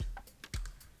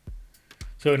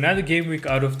So another game week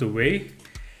out of the way,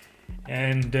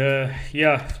 and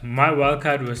my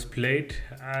wildcard was played.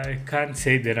 I can't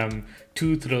say that I'm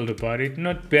too thrilled about it.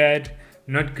 Not bad,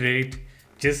 not great,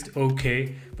 just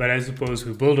okay. But I suppose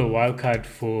we built a wildcard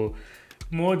for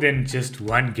more than just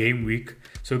one game week.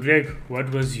 So Greg,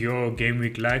 what was your game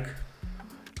week like?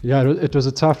 Yeah, it was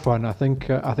a tough one. I think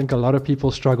a lot of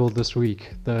people struggled this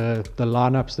week. The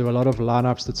lineups, there were a lot of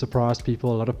lineups that surprised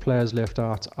people. A lot of players left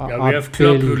out. Yeah, I we have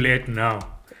Klopp barely, roulette now.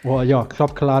 well, yeah,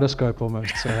 Klopp kaleidoscope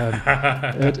almost.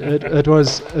 It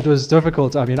was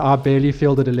difficult. I mean, I barely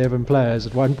fielded 11 players.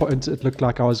 At one point, it looked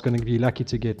like I was going to be lucky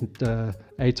to get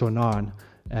 8 or 9.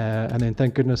 And then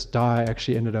thank goodness Dye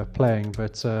actually ended up playing.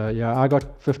 But yeah, I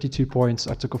got 52 points.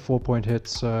 I took a 4-point hit.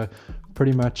 So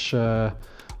pretty much,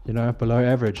 below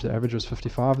average. The average was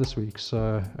 55 this week.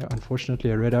 So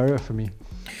unfortunately, a red arrow for me.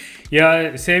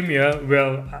 Yeah, same here.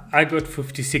 Well, I got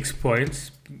 56 points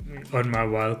on my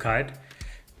wild card.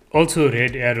 Also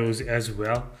red arrows as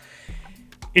well.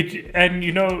 We've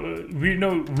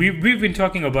been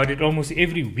talking about it almost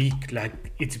every week.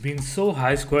 Like, it's been so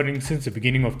high scoring since the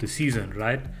beginning of the season,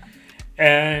 right?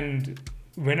 And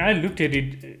when I looked at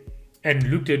it and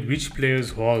looked at which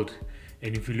players hauled,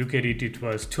 and if you look at it, it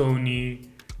was Tony,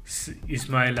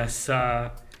 Ismail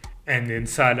Assar, and then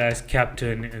Salah as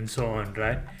captain, and so on,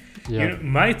 right? Yeah.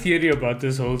 My theory about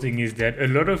this whole thing is that a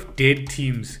lot of dead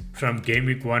teams from Game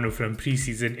Week 1 or from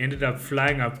preseason ended up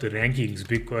flying up the rankings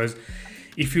because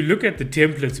if you look at the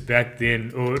templates back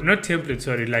then, or not templates,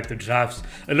 sorry, like the drafts,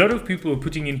 a lot of people were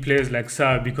putting in players like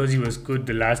Salah because he was good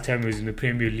the last time he was in the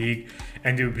Premier League,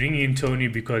 and they were bringing in Tony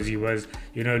because he was,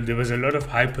 there was a lot of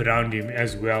hype around him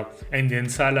as well, and then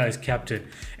Salah as captain.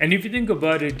 And if you think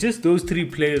about it, just those three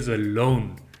players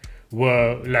alone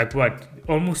were like what,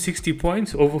 almost 60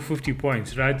 points, over 50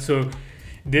 points, right? So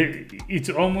it's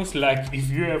almost like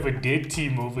if you have a dead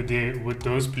team over there with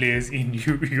those players in,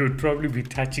 you'd probably be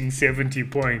touching 70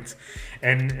 points,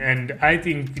 and I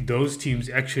think those teams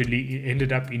actually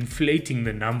ended up inflating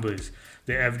the numbers,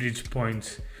 the average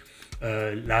points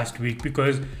last week,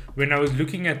 because when I was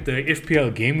looking at the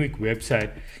FPL Gameweek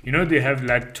website, they have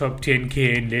like top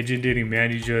 10k and legendary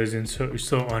managers and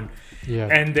so on. Yeah.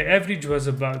 And the average was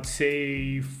about,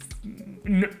 say,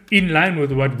 in line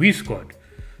with what we scored.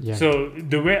 Yeah. So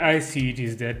the way I see it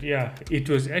is that, it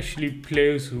was actually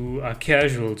players who are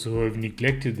casuals who have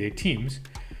neglected their teams,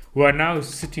 who are now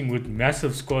sitting with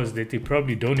massive scores that they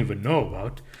probably don't even know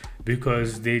about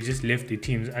because they just left their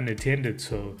teams unattended.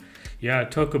 So,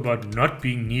 talk about not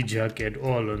being knee-jerk at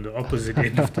all on the opposite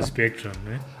end of the spectrum.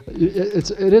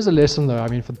 It is a lesson though. I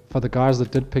mean, for the guys that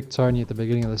did pick Tony at the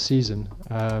beginning of the season,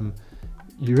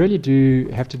 you really do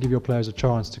have to give your players a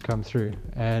chance to come through,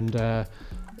 and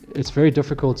it's very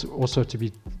difficult also to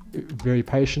be very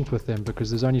patient with them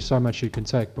because there's only so much you can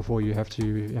take before you have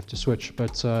to switch.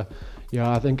 But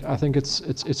I think it's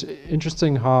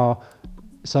interesting how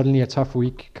suddenly a tough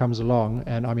week comes along,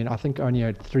 and I mean I think I only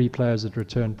had 3 players that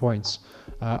returned points.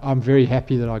 I'm very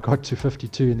happy that I got to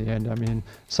 52 in the end. I mean,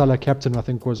 Salah captain I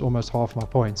think was almost half my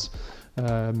points.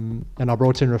 And I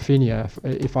brought in Rafinha.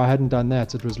 If I hadn't done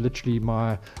that, it was literally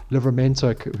my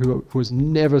Livramento, who was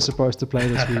never supposed to play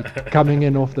this week, coming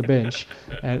in off the bench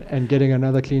and getting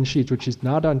another clean sheet, which he's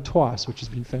now done twice, which has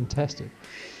been fantastic.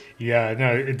 Yeah,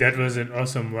 no, that was an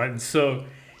awesome one. So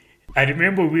I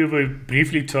remember we were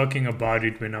briefly talking about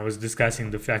it when I was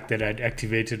discussing the fact that I'd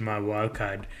activated my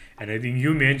wildcard. And I think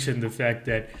you mentioned the fact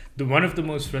that one of the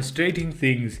most frustrating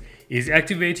things is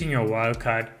activating your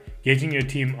wildcard, getting your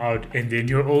team out, and then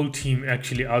your old team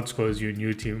actually outscores your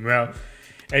new team. Well,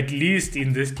 at least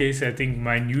in this case, I think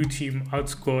my new team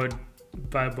outscored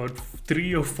by about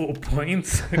 3 or 4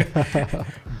 points.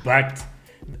 But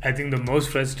I think the most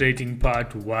frustrating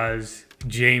part was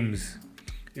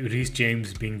Reece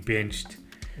James being benched.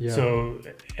 Yeah. So,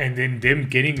 and then them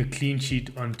getting a clean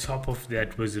sheet on top of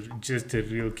that was just a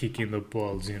real kick in the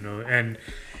balls, and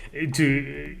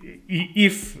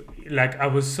I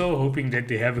was so hoping that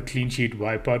they have a clean sheet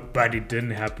wipeout, but it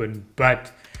didn't happen.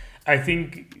 But I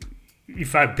think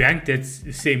if I banked that,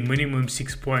 say, minimum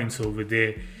 6 points over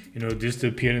there, just the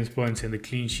appearance points and the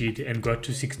clean sheet, and got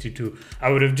to 62,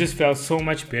 I would have just felt so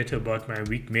much better about my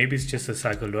week. Maybe it's just a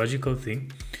psychological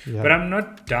thing, but I'm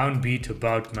not downbeat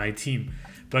about my team.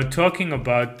 But talking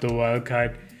about the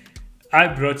wildcard, I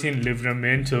brought in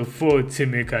Livramento for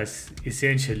Tsimikas,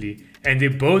 essentially. And they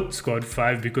both scored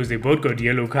 5 because they both got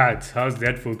yellow cards. How's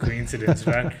that for coincidence,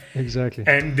 right? Exactly.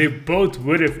 And they both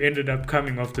would have ended up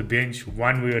coming off the bench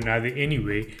one way or another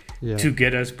anyway to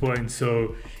get us points.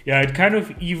 So, it kind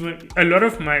of a lot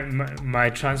of my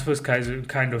transfers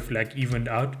kind of like evened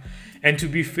out. And to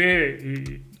be fair,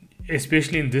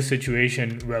 especially in this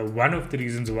situation, well, one of the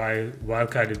reasons why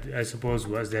wildcarded, I suppose,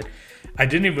 was that I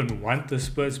didn't even want the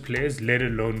Spurs players, let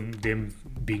alone them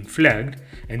being flagged,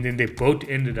 and then they both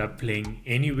ended up playing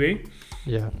anyway.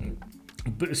 Yeah.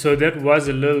 So that was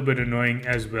a little bit annoying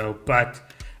as well. But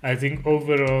I think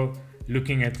overall,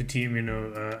 looking at the team,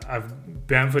 I've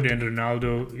Bamford and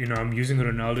Ronaldo. I'm using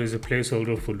Ronaldo as a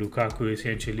placeholder for Lukaku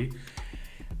essentially.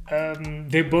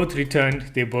 They both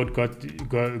returned. They both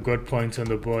got points on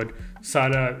the board.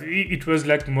 Salah, it was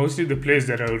like mostly the players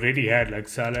that I already had, like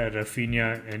Salah,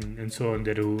 Rafinha, and so on,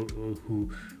 that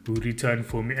who returned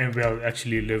for me, and well,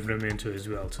 actually Livramento as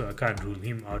well. So I can't rule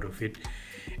him out of it.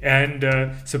 And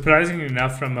surprisingly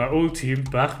enough, from my old team,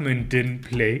 Bachmann didn't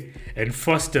play, and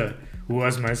Foster, who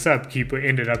was my sub keeper,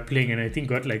 ended up playing, and I think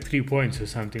got like 3 points or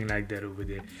something like that over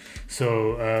there.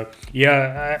 So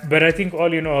but I think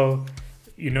all in all,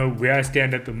 where I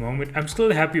stand at the moment, I'm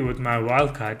still happy with my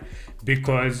wild card,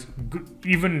 because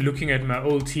even looking at my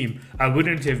old team, I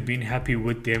wouldn't have been happy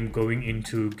with them going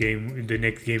into the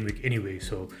next game week anyway.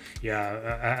 So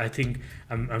I think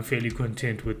I'm fairly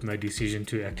content with my decision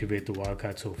to activate the wild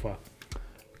card so far.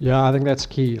 Yeah, I think that's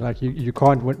key. Like you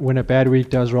can't, when a bad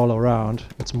week does roll around,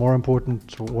 it's more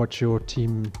important what your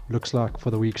team looks like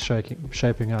for the week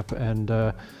shaping up. And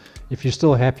if you're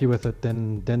still happy with it,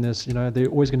 then there's they're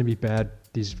always going to be bad.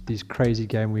 These crazy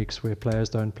game weeks where players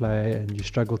don't play and you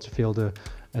struggle to field an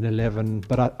 11.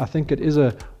 But I think it is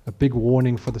a big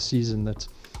warning for the season that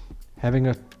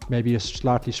having maybe a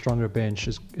slightly stronger bench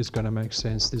is going to make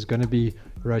sense. There's going to be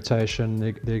rotation.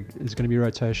 There's going to be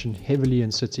rotation heavily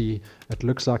in City. It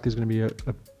looks like there's going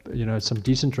to be some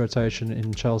decent rotation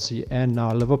in Chelsea and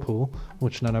now Liverpool,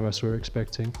 which none of us were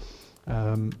expecting.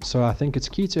 So I think it's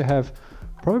key to have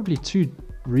probably two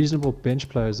reasonable bench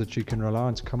players that you can rely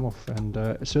on to come off, and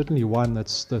certainly one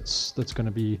that's going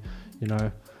to be,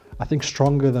 I think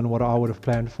stronger than what I would have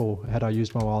planned for had I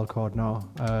used my wild card now.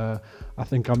 I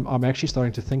think I'm actually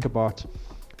starting to think about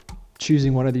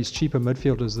choosing one of these cheaper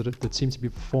midfielders that seem to be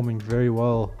performing very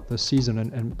well this season,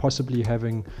 and possibly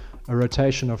having a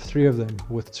rotation of 3 of them,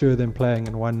 with 2 of them playing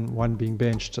and one being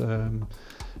benched,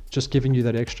 just giving you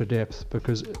that extra depth,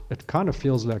 because it kind of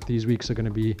feels like these weeks are going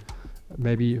to be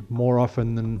maybe more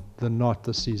often than not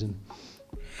this season.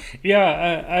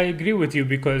 Yeah, I agree with you,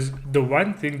 because the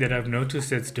one thing that I've noticed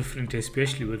that's different,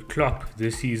 especially with Klopp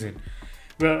this season,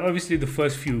 well, obviously the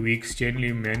first few weeks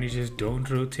generally managers don't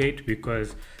rotate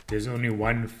because there's only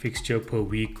one fixture per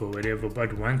week or whatever.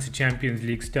 But once the Champions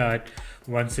League start,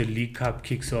 once the League Cup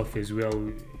kicks off as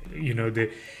well,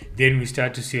 then we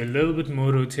start to see a little bit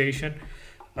more rotation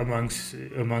amongst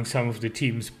some of the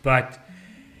teams. But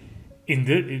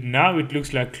now it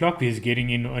looks like Klopp is getting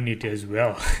in on it as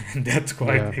well. And that's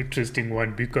quite an interesting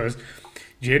one, because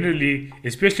generally,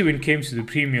 especially when it came to the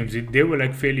premiums, they were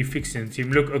like fairly fixed in the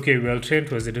team. Look, okay, well,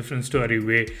 Trent was a different story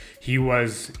where he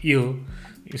was ill,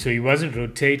 so he wasn't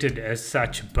rotated as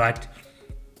such, but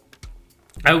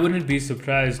I wouldn't be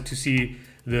surprised to see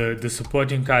the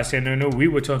supporting cast. And I know we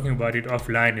were talking about it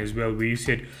offline as well, where you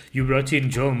said you brought in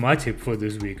Joel Matip for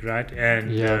this week, right?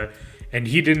 And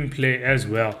he didn't play as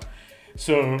well.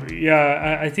 So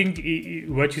I think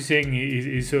what you're saying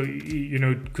is so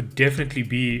could definitely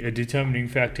be a determining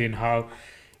factor in how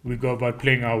we go about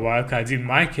playing our wildcards. In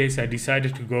my case, I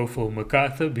decided to go for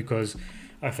MacArthur because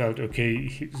I felt, okay,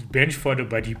 he's bench fodder,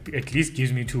 but he at least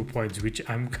gives me 2 points, which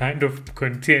I'm kind of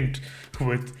content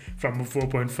with from a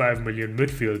 4.5 million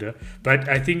midfielder. But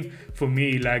I think for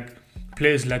me, like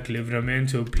players like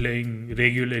Livramento playing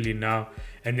regularly now,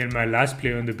 and then my last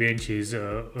player on the bench is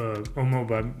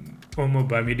Omo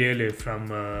Bamidele from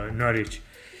Norwich.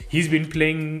 He's been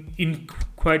playing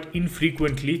quite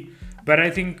infrequently, but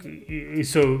I think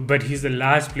so. But he's the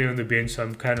last player on the bench, so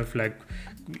I'm kind of like,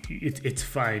 it's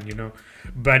fine,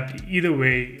 But either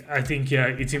way, I think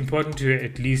it's important to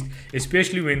at least,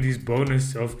 especially when this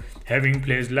bonus of having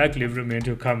players like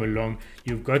Livramento come along,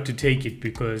 you've got to take it,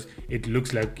 because it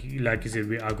looks like you said,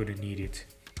 we are going to need it.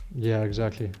 Yeah,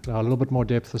 exactly. A little bit more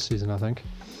depth this season, I think.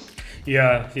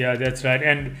 Yeah, that's right.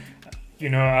 And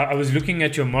I was looking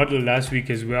at your model last week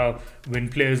as well, when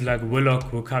players like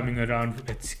Willock were coming around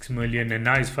at 6 million, and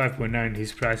now he's 5.9.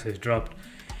 His price has dropped,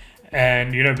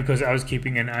 and because I was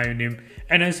keeping an eye on him.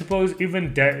 And I suppose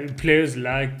even players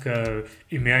like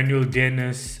Emmanuel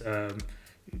Dennis, at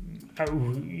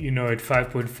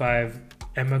 5.5.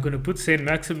 Am I going to put Saint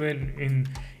Maximin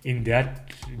in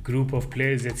that group of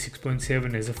players at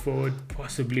 6.7 as a forward?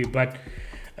 Possibly, but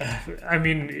I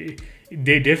mean,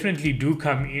 they definitely do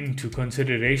come into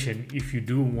consideration if you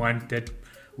do want that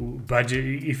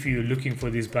budget, if you're looking for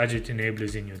these budget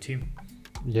enablers in your team.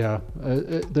 Yeah,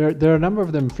 there are a number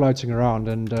of them floating around,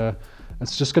 and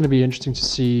it's just going to be interesting to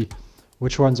see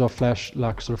which ones are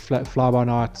fly by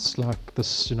nights, like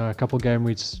this. A couple game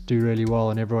weeks do really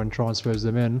well, and everyone transfers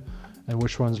them in, and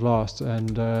which ones last.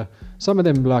 And some of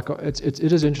them, like it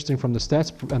is interesting from the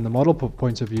stats and the model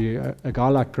point of view. A guy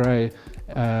like Gray,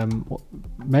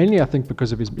 mainly I think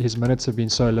because of his minutes have been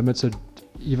so limited,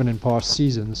 even in past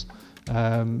seasons.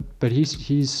 But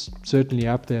he's certainly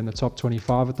up there in the top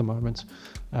 25 at the moment.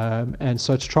 And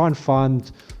so to try and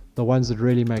find the ones that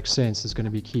really make sense is going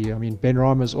to be key. I mean, Ben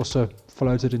Rama's also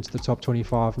floated into the top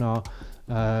 25 now.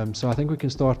 So I think we can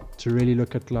start to really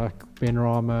look at like Ben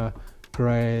Rama,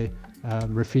 Gray,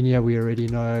 Rafinha we already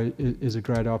know is a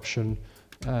great option.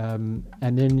 And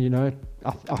then,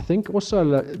 I think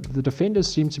also the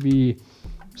defenders seem to be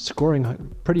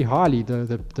scoring pretty highly,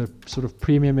 the sort of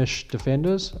premium-ish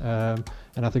defenders.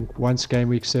 And I think once game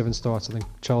week 7 starts, I think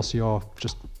Chelsea are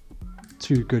just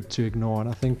too good to ignore. And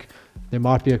I think there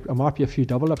might be a few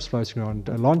double-ups floating around.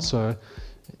 Alonso,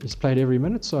 he's played every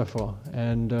minute so far.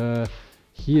 And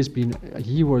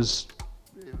he was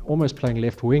almost playing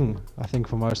left wing, I think,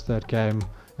 for most of that game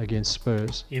against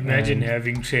Spurs. Imagine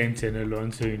having Trent and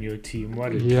Alonso in your team.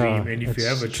 What a dream! And if you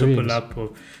have a triple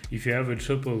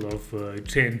of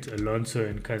Trent, Alonso,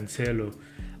 and Cancelo,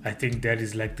 I think that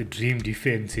is like the dream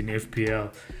defense in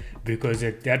FPL. Because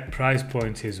at that price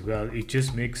point as well, it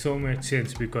just makes so much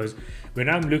sense. Because when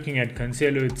I'm looking at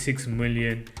Cancelo at 6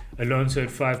 million, Alonso at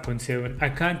 5.7, I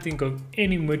can't think of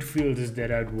any midfielders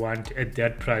that I'd want at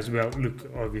that price. Well, look,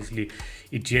 obviously,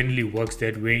 it generally works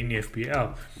that way in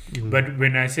FPL. But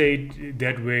when I say it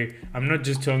that way, I'm not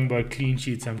just talking about clean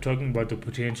sheets. I'm talking about the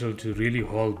potential to really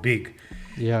haul big.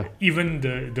 Yeah. Even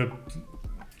the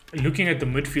looking at the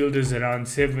midfielders around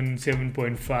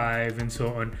 7.5 and so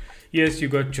on. Yes, you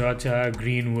got Jota,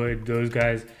 Greenwood, those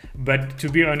guys. But to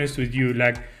be honest with you,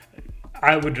 like,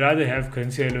 I would rather have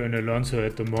Cancelo and Alonso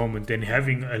at the moment than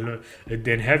having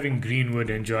Greenwood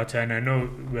and Jota. And I know,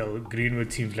 well,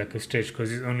 Greenwood seems like a stretch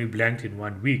because he's only blanked in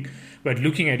 1 week. But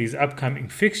looking at his upcoming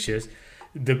fixtures,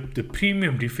 the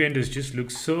premium defenders just look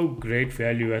so great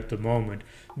value at the moment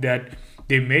that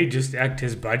they may just act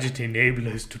as budget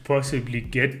enablers to possibly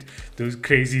get those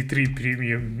crazy 3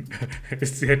 premium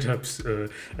setups,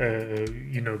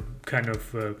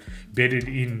 bedded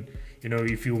in.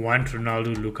 If you want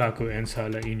Ronaldo, Lukaku, and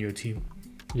Salah in your team.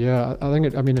 Yeah, I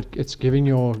think it's giving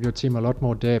your team a lot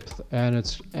more depth, and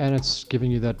it's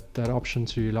giving you that option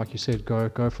to, like you said,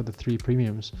 go for the 3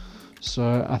 premiums.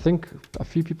 So I think a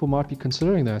few people might be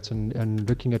considering that and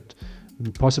looking at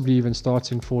possibly even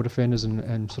starting 4 defenders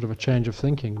and sort of a change of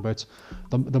thinking. But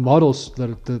the models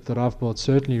that I've built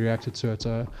certainly reacted to it.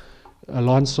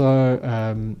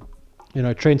 Alonso,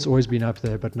 Trent's always been up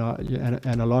there, but now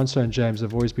and Alonso and James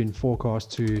have always been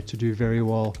forecast to do very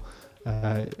well.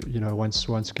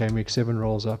 Once game week 7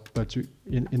 rolls up. But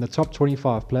in the top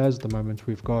 25 players at the moment,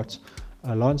 we've got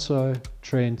Alonso,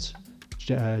 Trent,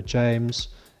 James.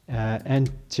 And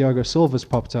Thiago Silva's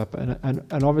popped up,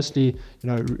 and obviously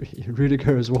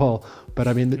Rudiger as well. But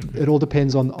I mean, it all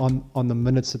depends on the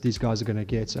minutes that these guys are going to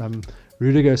get.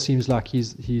 Rudiger seems like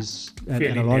he's and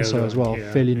Alonso as well,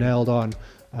 fairly nailed on.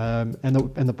 And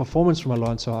the performance from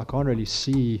Alonso, I can't really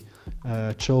see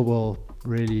Chilwell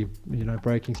really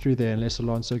breaking through there unless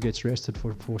Alonso gets rested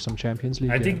for some Champions League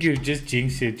games. think you just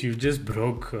jinxed it. You just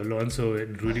broke Alonso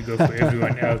and Rudiger for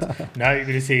everyone else. Now you're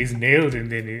going to say he's nailed,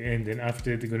 and then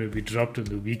after they're going to be dropped on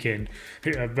the weekend.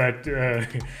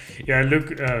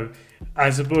 I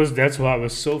suppose that's why I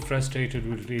was so frustrated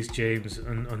with Reece James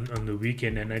on the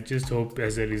weekend, and I just hope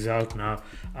as a result now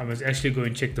I must actually go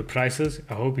and check the prices.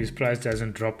 I hope his price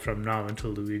doesn't drop from now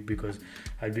until the week, because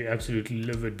I'd be absolutely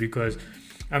livid, because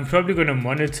I'm probably going to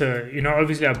monitor,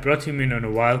 obviously I brought him in on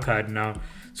a wild card now,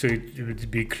 so it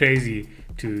would be crazy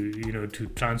to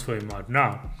transfer him out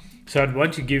now. So I'd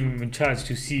want to give him a chance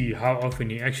to see how often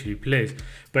he actually plays.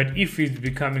 But if he's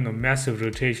becoming a massive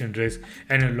rotation risk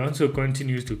and Alonso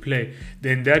continues to play,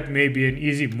 then that may be an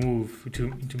easy move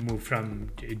to move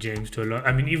from James to Alonso.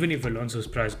 I mean, even if Alonso's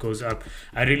price goes up,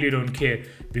 I really don't care,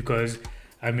 because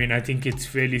I think it's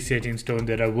fairly set in stone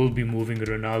that I will be moving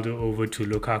Ronaldo over to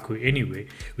Lukaku anyway,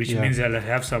 which means I'll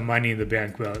have some money in the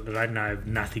bank. Well, right now I have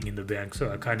nothing in the bank,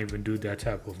 so I can't even do that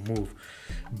type of move.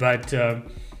 But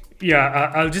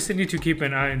I'll just need to keep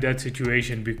an eye on that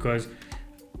situation, because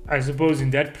I suppose in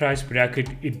that price bracket,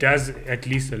 it does at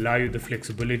least allow you the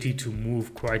flexibility to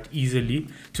move quite easily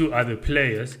to other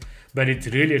players. But it's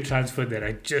really a transfer that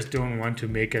I just don't want to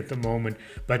make at the moment.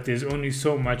 But there's only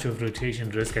so much of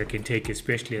rotation risk I can take,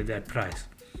 especially at that price.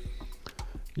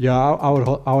 Yeah,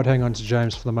 I would hang on to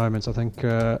James for the moment. I think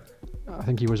I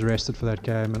think he was rested for that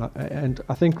game, and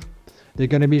I think there are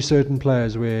going to be certain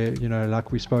players where,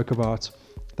 like we spoke about,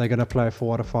 they're going to play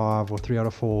 4 out of 5 or 3 out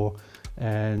of 4,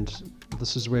 and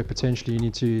this is where potentially you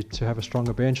need to have a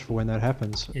stronger bench for when that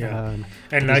happens. Yeah, and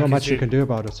there's like not much said, you can do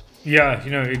about it. Yeah,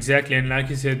 exactly. And like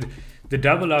you said, the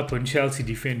double up on Chelsea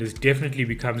defenders definitely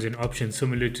becomes an option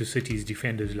similar to City's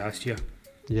defenders last year.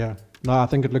 Yeah, no, I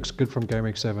think it looks good from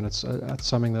Gameweek 7. It's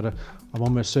something that I'm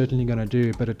almost certainly going to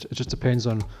do, but it just depends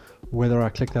on whether I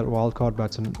click that wildcard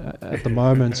button. At the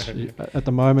moment,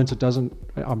 it doesn't.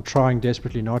 I'm trying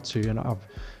desperately not to, and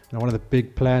one of the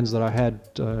big plans that I had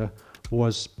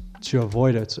was to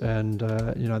avoid it, and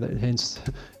hence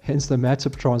the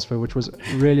Matip transfer, which was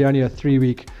really only a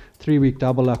three-week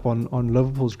double up on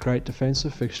Liverpool's great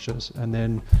defensive fixtures, and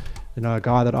then a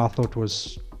guy that I thought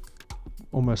was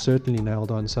almost certainly nailed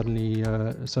on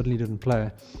suddenly didn't play.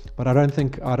 But I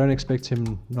don't expect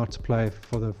him not to play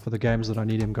for the games that I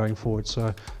need him going forward.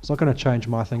 So it's not going to change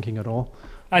my thinking at all.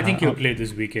 I think he'll play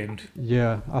this weekend.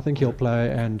 Yeah, I think he'll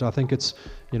play, and I think it's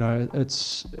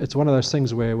one of those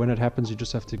things where when it happens, you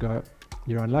just have to go,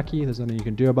 you're unlucky. There's nothing you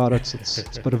can do about it.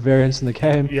 It's a bit of variance in the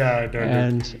game. Yeah,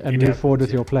 and move forward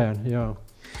with your plan. Yeah.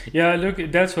 Yeah, look,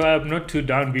 that's why I'm not too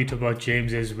downbeat about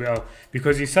James as well,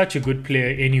 because he's such a good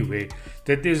player anyway,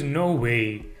 that there's no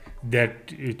way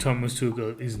that Thomas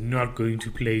Tuchel is not going to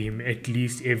play him at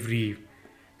least every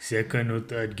second or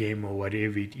third game or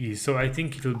whatever it is. So I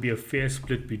think it'll be a fair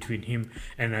split between him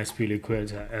and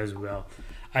Aspilicueta as well.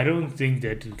 I don't think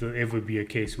that it'll ever be a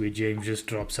case where James just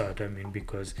drops out. I mean,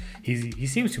 because he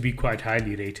seems to be quite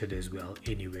highly rated as well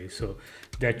anyway. So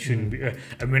that shouldn't be...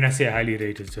 when I say highly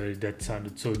rated, sorry, that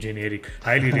sounded so generic.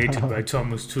 Highly rated by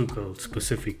Thomas Tuchel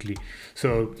specifically.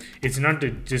 So it's not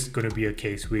just going to be a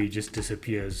case where he just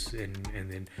disappears and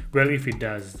then... Well, if it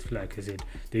does, like I said,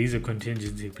 there is a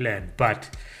contingency plan.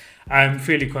 But I'm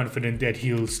fairly confident that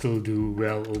he'll still do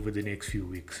well over the next few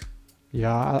weeks.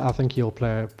 Yeah, I think he'll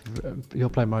play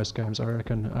most games, I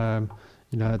reckon.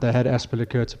 They had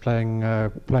Aspilicueta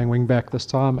playing wing back this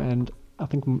time, and I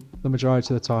think the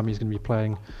majority of the time he's going to be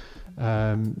playing,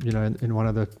 in one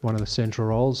of the central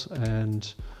roles.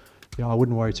 And yeah, I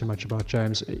wouldn't worry too much about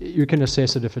James. You can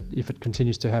assess it if it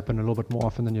continues to happen a little bit more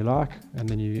often than you like, and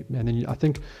then you I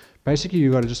think basically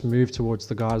you got to just move towards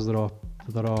the guys that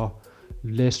are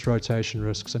less rotation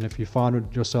risks. And if you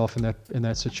find yourself in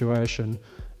that situation,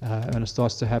 and it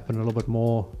starts to happen a little bit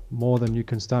more than you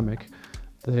can stomach,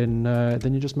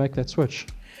 then you just make that switch.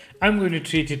 I'm going to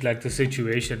treat it like the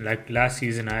situation like last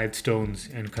season. I had Stones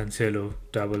and Cancelo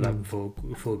double up for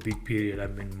a big period. I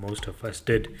mean, most of us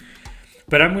did.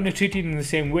 But I'm going to treat it in the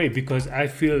same way, because I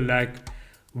feel like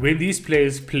when these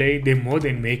players play, they more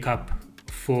than make up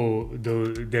for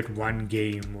that one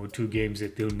game or two games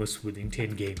that they'll miss within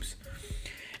 10 games.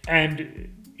 And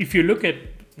if you look at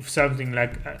something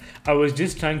like, I was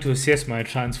just trying to assess my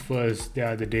transfers the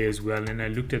other day as well, and I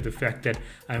looked at the fact that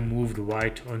I moved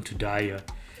White onto Dyer,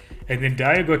 and then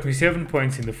Dyer got me 7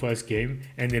 points in the first game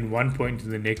and then 1 point in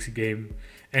the next game,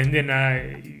 and then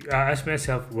I asked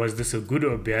myself, was this a good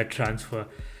or bad transfer?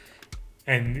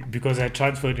 And because I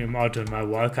transferred him out on my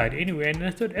wildcard anyway, and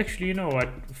I thought, actually, you know what,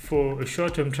 for a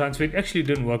short-term transfer, it actually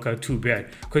didn't work out too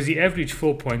bad, because he averaged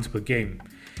 4 points per game.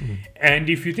 And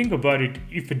if you think about it,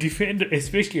 if a defender,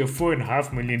 especially a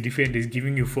 4.5 million defender, is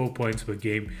giving you 4 points per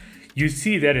game, you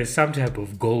see that as some type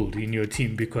of gold in your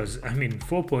team, because, I mean,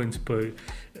 4 points per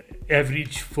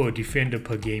average for a defender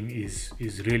per game is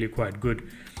really quite good.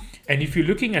 And if you're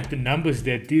looking at the numbers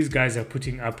that these guys are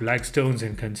putting up, like Stones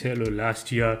and Cancelo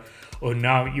last year, or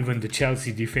now even the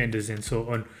Chelsea defenders and so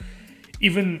on,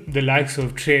 even the likes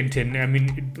of Trent, and I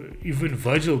mean, even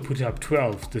Virgil put up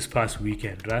 12 this past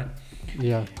weekend, right?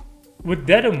 Yeah. With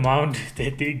that amount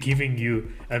that they're giving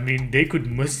you, I mean, they could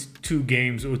miss 2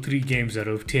 games or 3 games out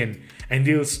of 10, and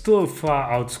they'll still far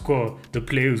outscore the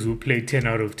players who play 10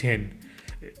 out of 10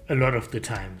 a lot of the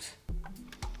times.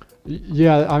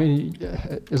 Yeah, I mean,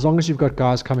 as long as you've got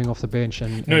guys coming off the bench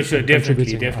and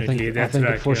definitely, I think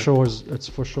right. It's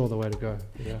for sure the way to go.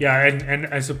 Yeah, and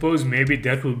I suppose maybe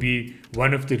that will be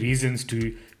one of the reasons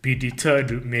to be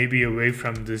deterred maybe away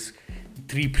from this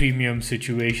 3 premium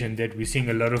situation that we're seeing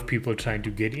a lot of people trying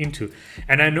to get into.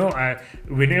 And I know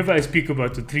whenever I speak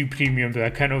about the 3 premiums,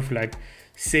 I kind of like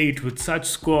say it with such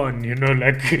scorn,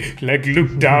 like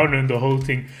look down on the whole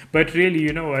thing. But really,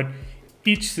 you know what?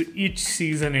 Each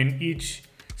season and each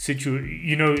each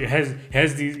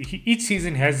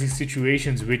season has these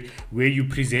situations where you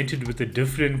presented with a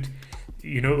different, a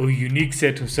unique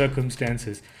set of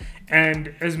circumstances.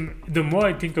 And the more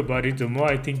I think about it, the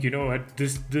more I think,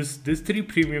 this 3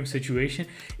 premium situation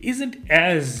isn't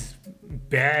as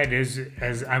bad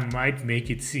as I might make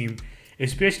it seem.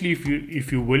 Especially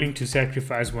if you're willing to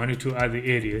sacrifice one or two other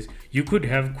areas, you could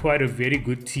have quite a very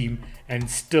good team and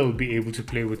still be able to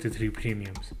play with the three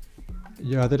premiums.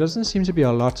 Yeah, there doesn't seem to be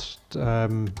a lot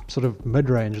sort of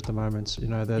mid-range at the moment. You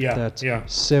know, that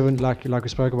seven, like we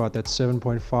spoke about, that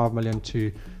 7.5 million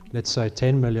to, let's say,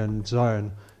 10 million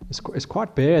zone is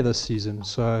quite bare this season.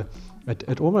 So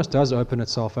it almost does open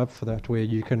itself up for that, where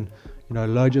you can, you know,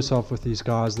 load yourself with these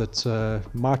guys that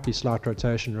might be slight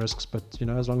rotation risks, but, you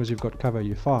know, as long as you've got cover,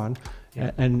 you're fine,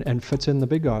 and fit in the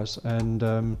big guys. And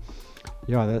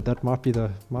that might be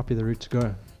the route to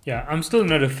go. Yeah, I'm still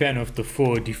not a fan of the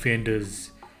 4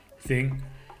 defenders thing,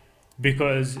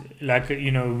 because, like, you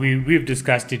know, we've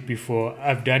discussed it before.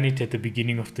 I've done it at the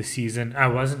beginning of the season. I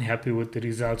wasn't happy with the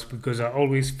results because I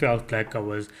always felt like I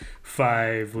was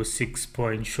 5 or 6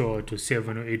 points short, or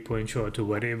 7 or 8 points short, or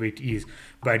whatever it is,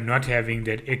 by not having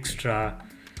that extra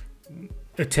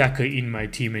attacker in my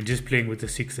team and just playing with the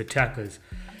 6 attackers.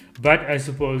 But I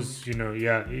suppose, you know,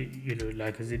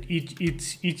 like I said,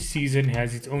 each season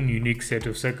has its own unique set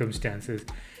of circumstances.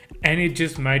 And it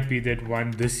just might be that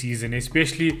one this season,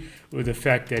 especially with the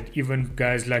fact that even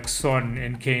guys like Son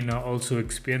and Kane are also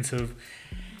expensive.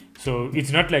 So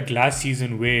it's not like last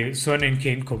season where Son and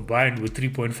Kane combined were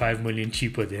 3.5 million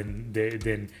cheaper than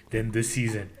this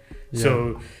season. Yeah.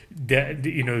 So that,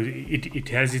 you know, it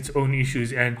has its own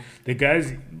issues, and the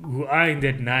guys who are in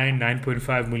that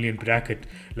 9.5 million bracket,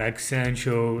 like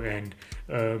Sancho and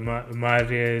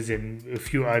Mahrez and a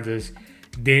few others,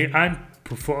 they aren't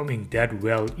performing that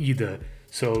well either.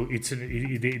 So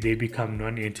they become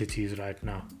non-entities right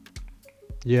now.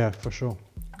 Yeah, for sure.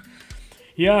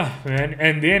 Yeah, man.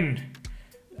 And then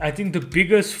I think the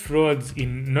biggest frauds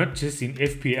in not just in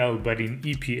FPL but in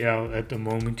EPL at the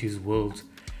moment is Wolves.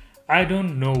 I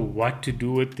don't know what to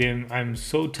do with them. I'm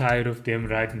so tired of them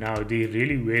right now. They're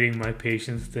really wearing my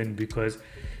patience thin, because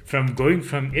from going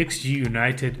from XG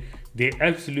United, they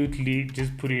absolutely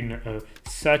just put in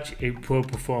such a poor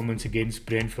performance against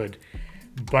Brentford.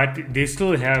 But they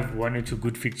still have one or two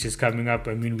good fixtures coming up.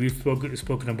 I mean, we've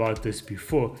spoken about this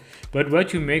before. But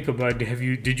what you make about,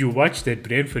 did you watch that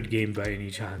Brentford game by any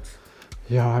chance?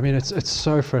 Yeah, I mean, it's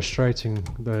so frustrating.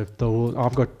 I've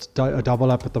got a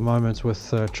double up at the moment with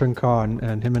Trinca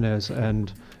and Jimenez,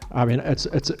 and I mean,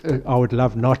 I would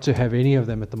love not to have any of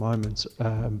them at the moment,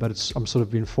 but I'm sort of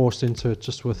been forced into it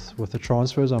just with the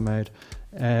transfers I made,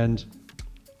 and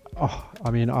I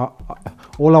mean,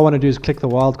 all I want to do is click the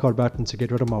wildcard button to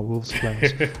get rid of my Wolves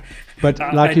players. But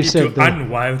like you said, to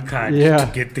unwildcard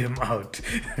to get them out.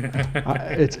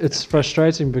 It's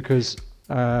frustrating because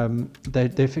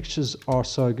their fixtures are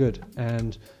so good,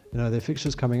 and you know, their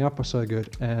fixtures coming up are so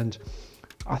good, and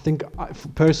I think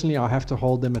personally I have to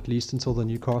hold them at least until the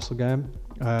Newcastle game.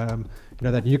 You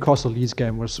know, that Newcastle Leeds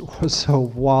game was a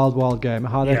wild game.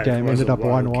 How that game ended up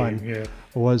 1-1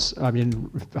 was, I mean,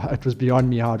 it was beyond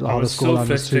me how the scoreline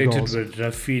was 2 goals. I was so frustrated with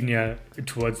Rafinha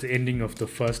towards the ending of the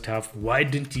first half. Why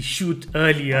didn't he shoot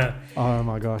earlier? Oh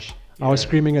my gosh. I was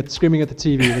screaming at the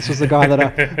TV. This was the guy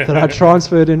that I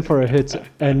transferred in for a hit,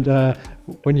 and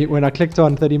when I clicked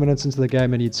on 30 minutes into the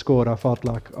game and he'd scored, I felt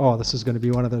like, oh, this is going to be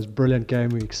one of those brilliant game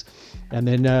weeks. And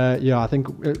then I think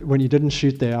when he didn't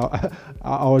shoot there,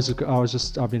 I was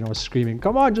screaming,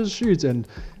 come on, just shoot, and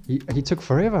he took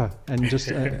forever, and just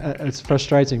it's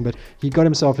frustrating. But he got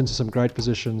himself into some great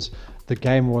positions. The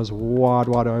game was wide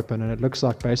open, and it looks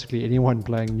like basically anyone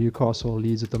playing Newcastle or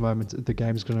Leeds at the moment, the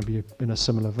game's going to be in a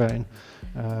similar vein.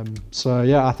 So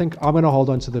yeah, I think I'm going to hold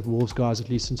on to the Wolves guys at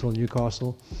least until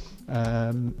Newcastle,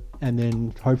 and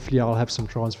then hopefully I'll have some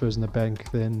transfers in the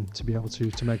bank then to be able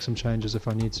to make some changes if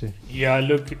I need to. Yeah,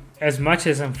 look, as much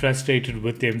as I'm frustrated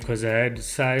with them, because I had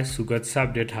Saiz who got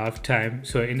subbed at half time,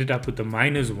 so I ended up with the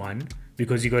 -1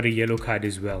 because he got a yellow card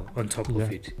as well on top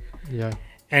of it. Yeah.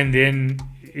 And then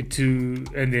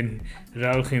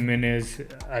Raul Jimenez,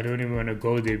 I don't even want to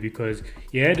go there because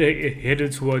he had a header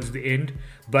towards the end,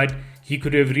 but he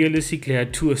could have realistically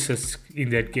had 2 assists in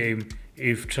that game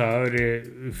if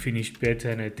Traore finished better,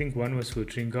 and I think one was for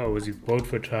Trinca, or was it both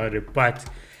for Traore? But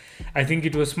I think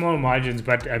it was small margins.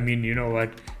 But I mean, you know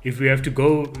what? If we have to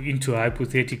go into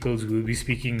hypotheticals, we'll be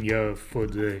speaking here for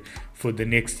the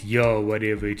next year or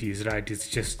whatever it is, right? It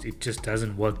just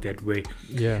doesn't work that way.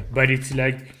 Yeah. But it's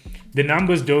like the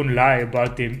numbers don't lie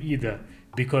about them either,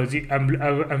 because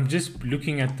I'm just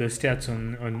looking at the stats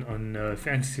on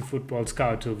Fantasy Football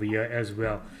Scout over here as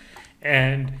well,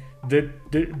 and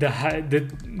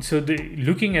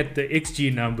looking at the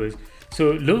XG numbers.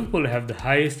 So Liverpool have the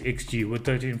highest XG with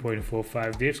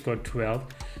 13.45. They've scored 12.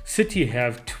 City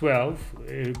have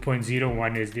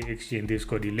 12.01 as the XG, and they've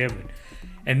scored 11.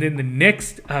 And then the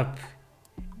next up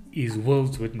is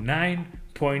Wolves with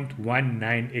 9.19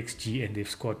 XG, and they've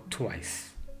scored twice.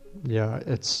 Yeah,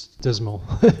 it's dismal.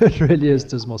 It really is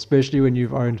dismal, especially when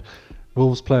you've owned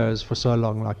Wolves players for so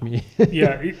long, like me.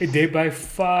 Yeah, they by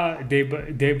far the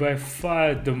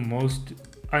most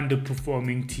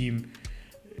underperforming team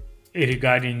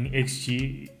regarding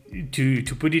XG.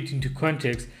 To put it into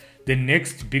context, the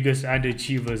next biggest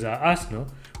underachievers are Arsenal,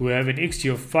 who have an XG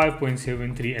of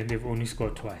 5.73 and they've only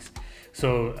scored twice.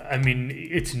 So I mean,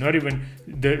 it's not even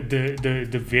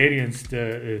the variance,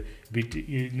 the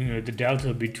the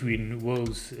delta between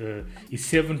Wolves is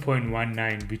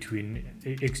 7.19 between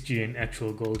XG and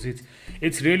actual goals.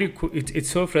 It's really it's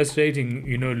so frustrating,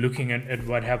 looking at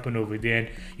what happened over there.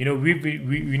 And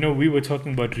we were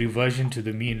talking about reversion to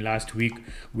the mean last week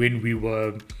when we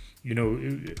were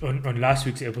on last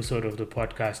week's episode of the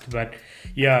podcast. But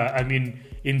yeah, I mean,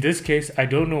 in this case, I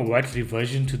don't know what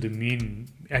reversion to the mean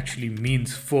actually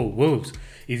means for Wolves.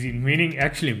 Is it meaning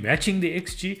actually matching the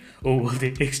XG, or will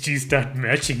the XG start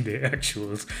matching the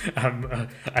actuals?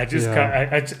 I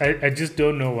just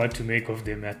don't know what to make of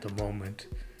them at the moment.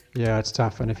 Yeah, it's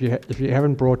tough. And if you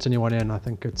haven't brought anyone in, I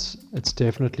think it's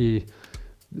definitely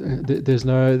there's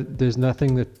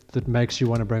nothing that makes you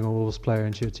want to bring a Wolves player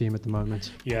into your team at the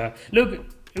moment. Yeah, look,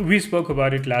 we spoke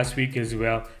about it last week as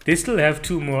well. They still have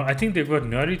two more. I think they've got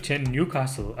Norwich and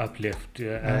Newcastle up left.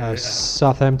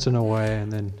 Southampton away, and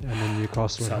then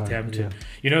Newcastle. Southampton.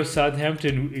 Yeah.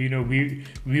 Southampton.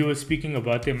 We were speaking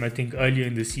about them, I think, earlier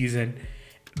in the season.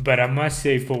 But I must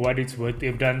say, for what it's worth,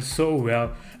 they've done so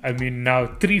well. I mean, now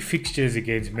 3 fixtures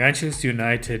against Manchester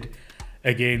United,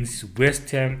 against West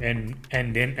Ham,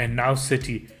 and now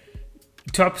City.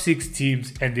 Top 6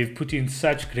 teams, and they've put in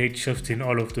such great shifts in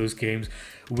all of those games,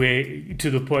 where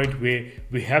to the point where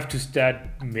we have to start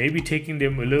maybe taking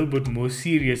them a little bit more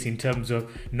serious in terms of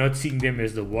not seeing them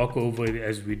as the walkover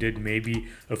as we did maybe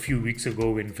a few weeks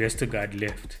ago when Vestergaard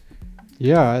left.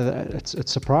 Yeah,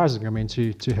 it's surprising. I mean,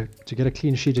 to get a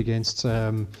clean sheet against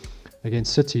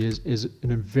City is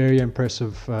a very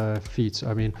impressive feat.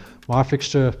 I mean, my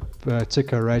fixture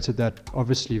ticker rated that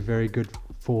obviously very good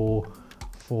for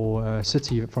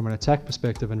City from an attack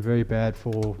perspective, and very bad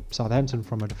for Southampton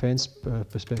from a defence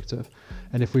perspective.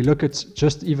 And if we look at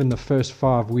just even the first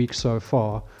 5 weeks so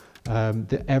far,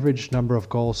 the average number of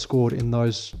goals scored in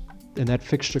that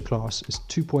fixture class is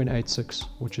 2.86,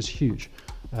 which is huge.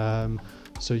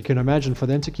 So you can imagine, for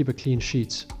them to keep a clean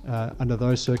sheet under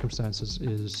those circumstances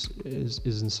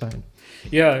is insane.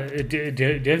 Yeah,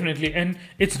 definitely. And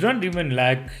it's not even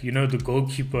like, the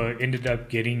goalkeeper ended up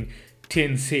getting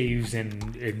 10 saves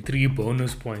and 3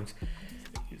 bonus points.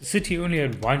 City only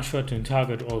had 1 shot on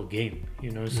target all game,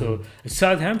 so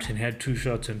Southampton had 2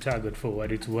 shots on target, for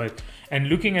what it's worth. And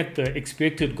looking at the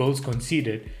expected goals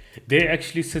conceded, they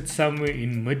actually sit somewhere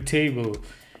in mid-table.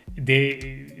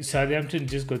 Southampton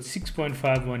just got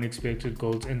 6.51 expected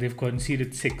goals, and they've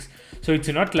conceded 6. So it's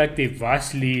not like they're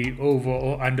vastly over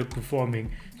or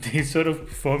underperforming. They're sort of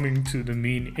performing to the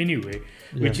mean anyway,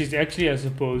 which is actually, I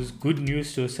suppose, good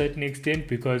news to a certain extent,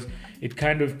 because it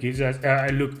kind of gives us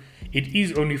look, it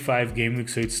is only 5 game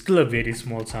weeks, so it's still a very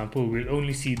small sample. We'll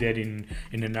only see that in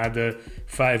another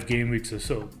 5 game weeks or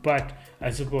so. But I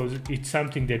suppose it's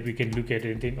something that we can look at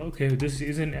and think, okay, this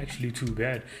isn't actually too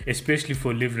bad, especially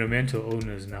for Livramento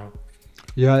owners now.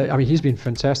 Yeah, I mean, he's been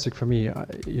fantastic for me.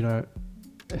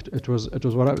 It was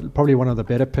probably one of the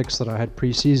better picks that I had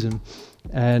pre-season,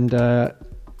 and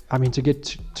I mean, to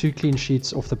get 2 clean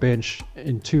sheets off the bench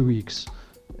in 2 weeks,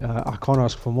 I can't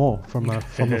ask for more from a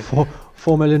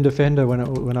 4 million defender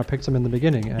when I picked him in the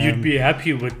beginning. You'd be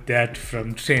happy with that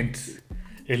from Trent.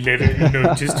 A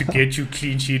little, just to get you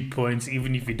clean sheet points,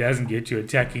 even if he doesn't get you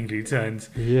attacking returns.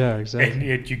 Yeah, exactly. And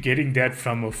yet you're getting that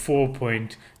from a 4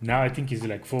 point. Now I think he's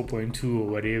like 4.2 or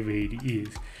whatever it is.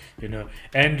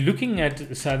 And looking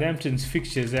at Southampton's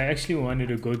fixtures, I actually wanted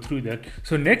to go through that.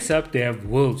 So next up, they have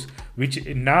Wolves, which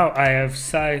now I have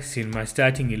Saiz in my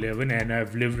starting 11, and I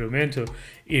have Livramento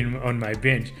on my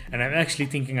bench, and I'm actually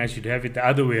thinking I should have it the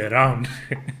other way around.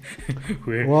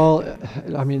 Well,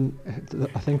 I mean,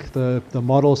 I think the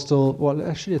model still, well,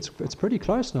 actually it's pretty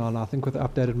close now, and I think with the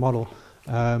updated model,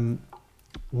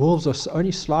 Wolves are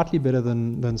only slightly better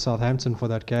than Southampton for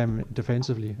that game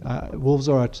defensively. Wolves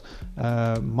are at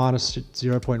minus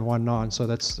 0.19, so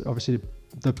that's obviously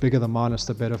the bigger the minus,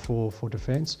 the better for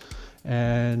defense.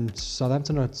 And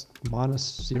Southampton are at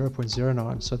minus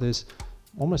 0.09, so there's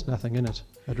almost nothing in it.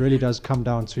 It really does come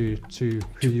down to who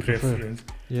you prefer.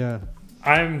 Yeah.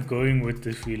 I'm going with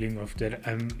the feeling of that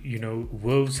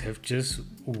Wolves have just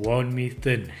worn me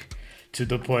thin. to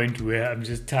the point where I'm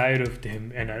just tired of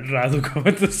them and I'd rather go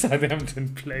with the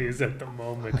Southampton players at the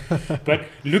moment. But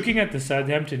looking at the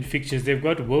Southampton fixtures, they've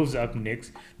got Wolves up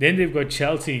next, then they've got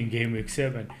Chelsea in game week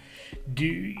 7.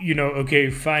 Okay,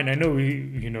 fine, I know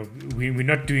we're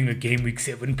not doing a game week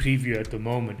 7 preview at the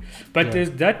moment, but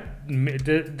does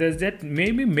that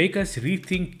maybe make us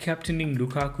rethink captaining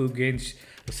Lukaku against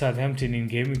Southampton in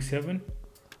game week 7?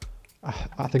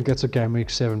 I think that's a game week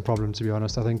 7 problem, to be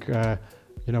honest. I think we're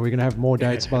going to have more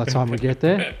dates by the time we get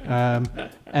there.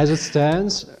 As it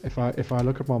stands, if I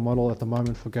look at my model at the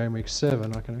moment for game week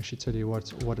 7, I can actually tell you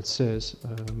what it says.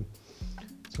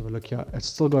 Let's have a look here. It's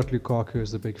still got Lukaku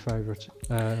as the big favourite.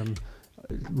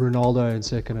 Ronaldo in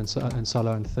second and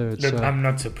Salah in third. Look, so I'm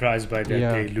not surprised by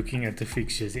that. Looking at the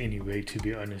fixtures anyway, to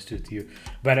be honest with you.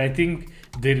 But I think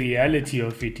the reality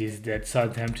of it is that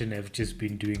Southampton have just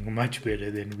been doing much better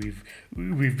than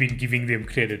we've been giving them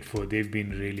credit for. They've been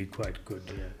really quite good.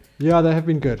 Yeah, they have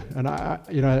been good, and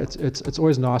it's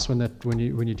always nice when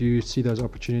you do see those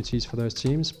opportunities for those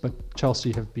teams. But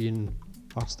Chelsea have been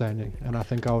outstanding, and I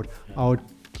think I would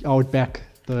back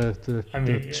the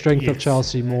strength of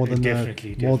Chelsea more than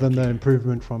the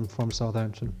improvement from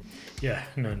Southampton. Yeah,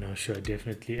 no, sure,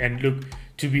 definitely. And look,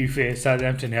 to be fair,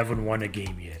 Southampton haven't won a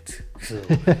game yet, so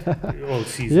all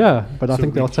season. Yeah, but I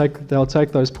think they'll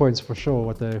take those points for sure.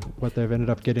 What they've ended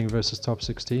up getting versus top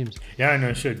 6 teams. Yeah,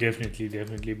 no, sure,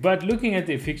 definitely. But looking at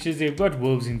their fixtures, they've got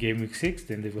Wolves in game week 6,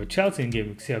 then they've got Chelsea in game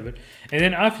week 7, and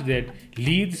then after that,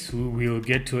 Leeds, who we'll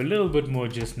get to a little bit more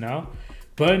just now.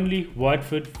 Burnley,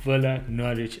 Watford, Villa,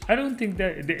 Norwich. I don't think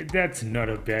that's not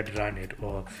a bad run at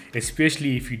all,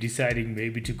 especially if you're deciding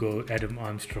maybe to go Adam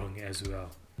Armstrong as well.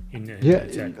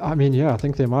 I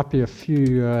think there might be a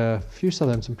few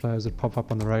Southampton players that pop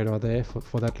up on the radar there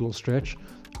for that little stretch.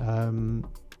 I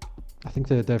think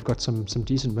they've got some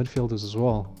decent midfielders as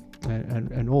well,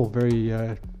 and all very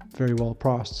very well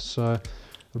priced. So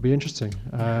it'll be interesting.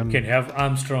 You can have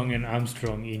Armstrong and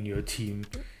Armstrong in your team.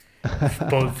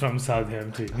 Both from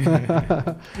Southampton.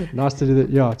 Nice to do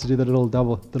that. Yeah, to do the little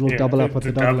double up with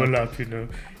the double up.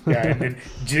 Yeah, and then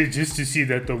just to see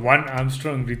that the one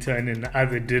Armstrong returned and the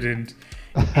other didn't.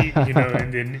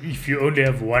 And then if you only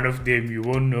have one of them, you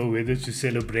won't know whether to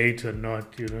celebrate or not.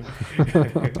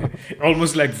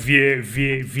 Almost like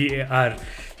VAR.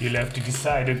 You'll have to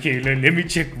decide. Okay, let me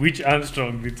check which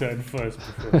Armstrong returned first.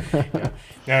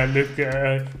 Now look,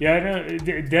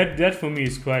 that for me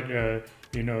is quite.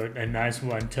 A nice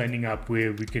one turning up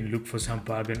where we can look for some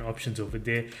bargain options over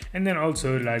there. And then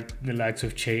also like the likes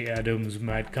of Che Adams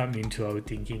might come into our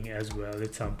thinking as well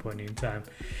at some point in time.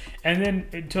 And then,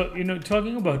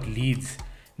 talking about Leeds,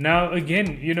 now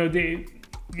again,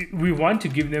 we want to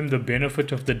give them the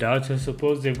benefit of the doubt, I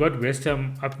suppose. They've got West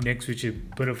Ham up next, which is a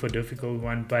bit of a difficult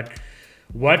one, but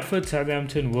Watford,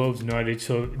 Southampton, Wolves, Norwich,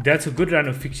 so that's a good run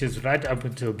of fixtures right up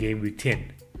until game week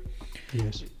 10.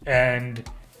 Yes. And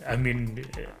I mean,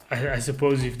 I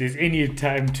suppose if there's any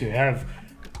time to have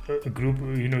a group,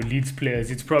 Leeds players,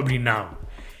 it's probably now.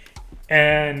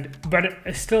 But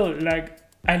still, like,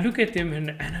 I look at them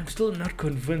and I'm still not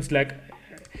convinced. Like,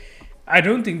 I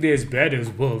don't think they're as bad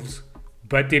as Wolves,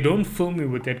 but they don't fill me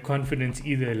with that confidence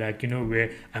either. Like,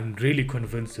 where I'm really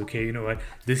convinced, okay, you know what,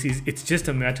 it's just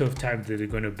a matter of time that they're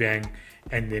going to bang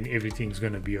and then everything's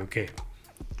going to be okay.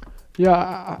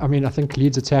 Yeah, I mean, I think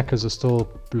Leeds attackers are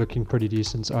still looking pretty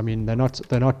decent. I mean, they're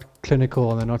not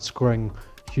clinical and they're not scoring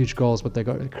huge goals, but they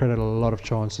created a lot of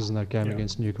chances in that game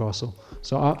against Newcastle.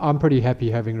 So I'm pretty happy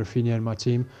having Rafinha in my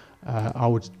team. I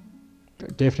would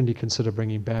definitely consider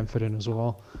bringing Bamford in as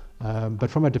well. But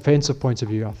from a defensive point of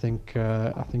view, I think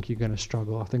you're going to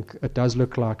struggle. I think it does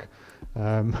look like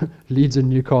Leeds and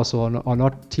Newcastle are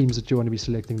not teams that you want to be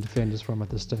selecting defenders from at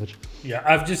this stage. Yeah,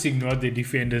 I've just ignored the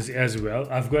defenders as well.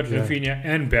 I've got Rafinha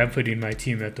and Bamford in my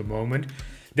team at the moment.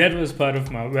 That was part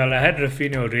of I had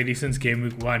Rafinha already since game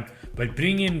week 1, but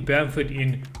bringing Bamford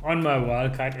in on my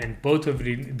wildcard and both of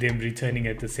them returning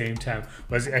at the same time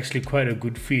was actually quite a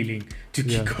good feeling to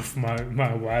kick off my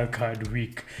wildcard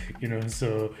week,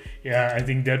 so yeah, I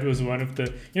think that was one of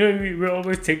the, we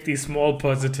always take these small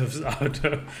positives out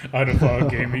of our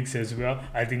game weeks as well.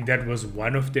 I think that was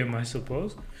one of them, I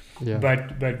suppose. Yeah.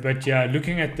 But yeah,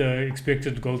 looking at the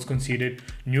expected goals conceded,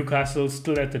 Newcastle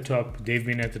still at the top. They've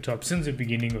been at the top since the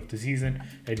beginning of the season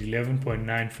at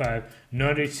 11.95.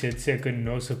 Norwich at second,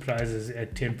 no surprises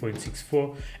at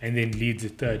 10.64, and then Leeds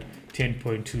at third,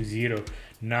 10.20.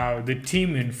 Now the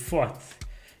team in fourth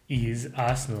is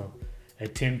Arsenal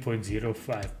at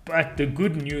 10.05. But the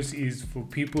good news is for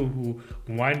people who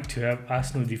want to have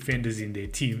Arsenal defenders in their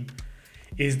team,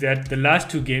 is that the last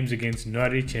two games against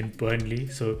Norwich and Burnley,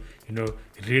 so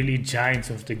really giants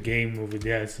of the game over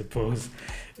there, I suppose,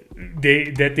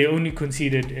 they only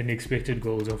conceded an expected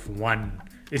goals of 1,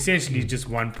 essentially just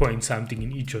 1 point something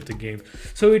in each of the games.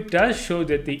 So it does show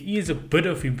that there is a bit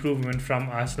of improvement from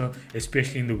Arsenal,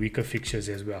 especially in the weaker fixtures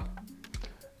as well.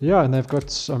 Yeah, and they've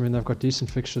got decent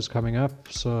fixtures coming up,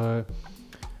 so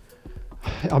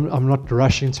I'm not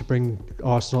rushing to bring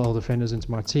Arsenal defenders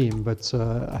into my team, but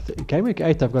I think game week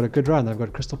 8 they've got a good run. They've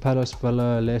got Crystal Palace,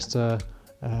 Villa, Leicester,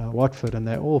 Watford, and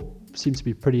they all seem to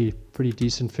be pretty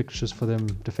decent fixtures for them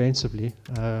defensively.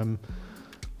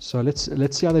 So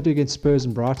let's see how they do against Spurs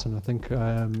and Brighton. I think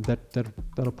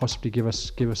that'll possibly give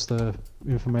us the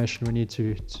information we need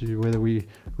to whether we're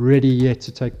ready yet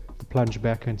to take the plunge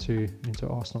back into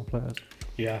Arsenal players.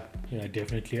 Yeah,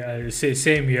 definitely. I say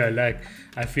same here. Like,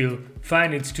 I feel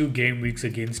fine. It's 2 game weeks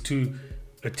against 2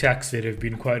 attacks that have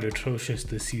been quite atrocious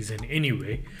this season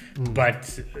anyway.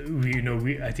 But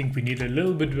I think we need a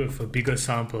little bit of a bigger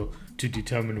sample to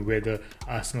determine whether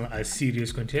Arsenal are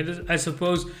serious contenders. I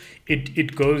suppose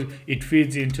it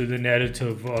feeds into the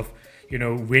narrative of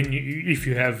if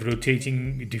you have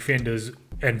rotating defenders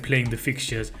and playing the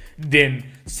fixtures, then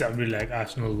somebody like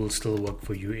Arsenal will still work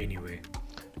for you anyway.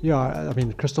 Yeah, I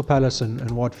mean, Crystal Palace and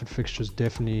Watford fixtures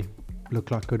definitely look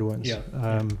like good ones.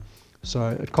 Yeah. So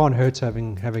it can't hurt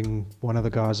having one of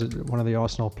the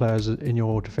Arsenal players in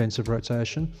your defensive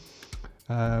rotation.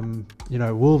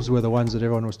 Wolves were the ones that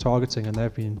everyone was targeting, and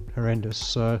they've been horrendous.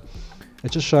 So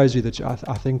it just shows you that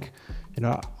I think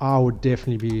I would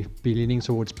definitely be leaning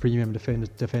towards premium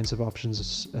defensive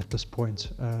options at this point.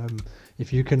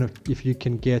 If you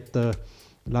can get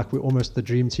almost the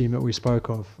dream team that we spoke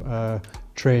of,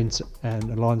 Trent and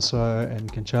Alonso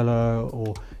and Cancelo,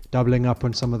 or doubling up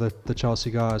on some of the Chelsea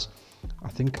guys, I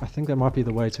think that might be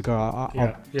the way to go.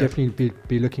 I'll definitely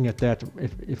be looking at that.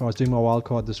 If I was doing my wild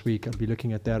card this week, I'd be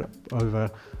looking at that over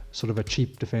sort of a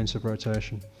cheap defensive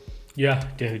rotation. Yeah,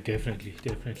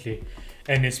 definitely.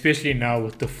 And especially now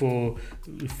with the 4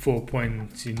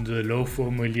 points in the low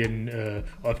 4 million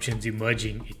options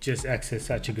emerging, it just acts as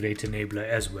such a great enabler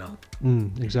as well.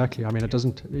 Exactly. I mean, it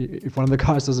doesn't. If one of the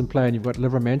guys doesn't play and you've got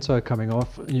Livramento coming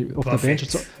off the bench,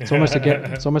 it's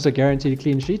almost a guaranteed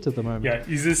clean sheet at the moment. Yeah,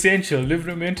 he's essential.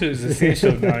 Livramento is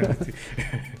essential now.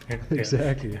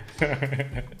 Exactly.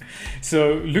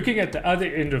 So looking at the other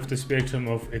end of the spectrum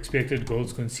of expected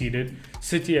goals conceded,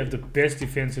 City have the best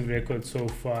defensive record so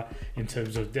far in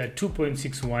terms of their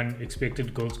 2.61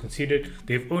 expected goals conceded.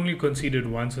 They've only conceded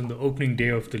once on the opening day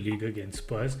of the league against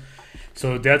Spurs.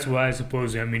 So that's why I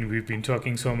suppose, we've been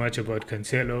talking so much about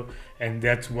Cancelo, and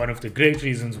that's one of the great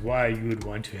reasons why you would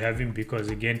want to have him, because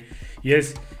again,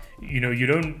 yes, you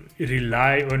don't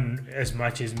rely on as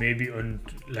much as maybe on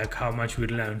like how much we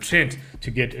rely on Trent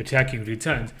to get attacking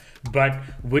returns, but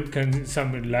with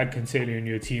somebody like Cancelo in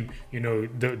your team,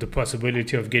 the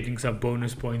possibility of getting some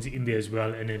bonus points in there as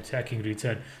well, and attacking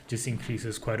return just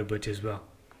increases quite a bit as well.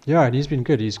 Yeah, and he's been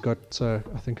good. He's got I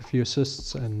think a few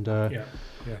assists, and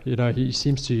he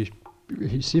seems to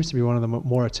be one of the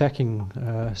more attacking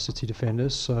City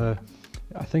defenders. So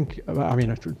I think,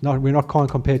 can't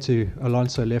compare to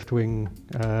Alonso left wing.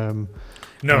 We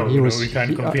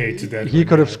can't compare to that. He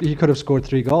could have scored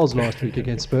 3 goals last week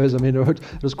against Spurs. I mean, it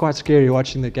was quite scary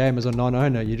watching the game as a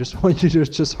non-owner. You're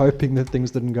just hoping that things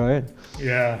didn't go in.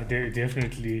 Yeah,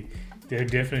 definitely.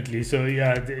 So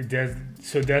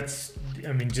that's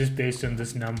just based on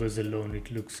these numbers alone,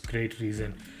 it looks great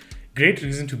reason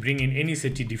to bring in any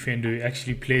City defender who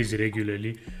actually plays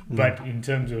regularly. But in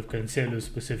terms of Cancelo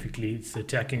specifically, it's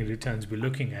attacking returns we're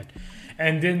looking at.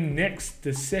 And then next,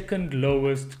 the second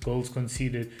lowest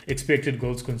expected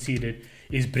goals conceded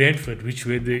is Brentford, which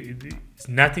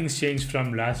nothing's changed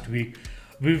from last week.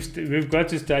 We've got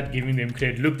to start giving them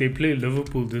credit. Look, they play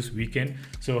Liverpool this weekend,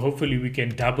 so hopefully we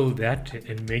can double that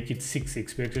and make it 6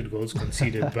 expected goals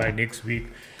conceded by next week.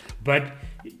 But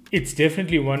it's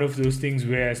definitely one of those things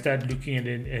where I start looking at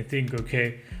it and think,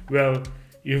 okay, well,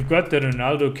 you've got the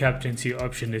Ronaldo captaincy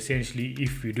option essentially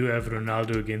if you do have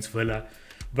Ronaldo against Villa.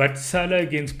 But Salah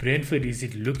against Brentford, is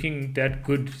it looking that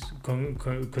good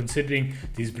considering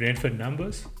these Brentford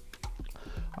numbers?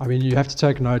 I mean, you have to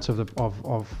take note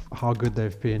of how good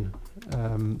they've been.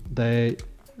 Their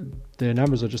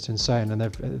numbers are just insane, and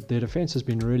their defense has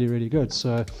been really, really good.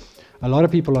 So a lot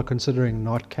of people are considering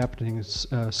not captaining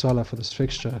Salah for this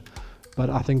fixture, But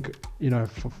I think, I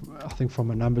think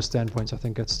from a number standpoint, I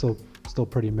think it's still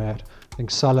pretty mad. I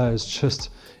think Salah is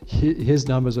just, his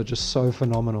numbers are just so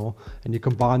phenomenal, and you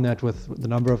combine that with the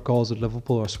number of goals that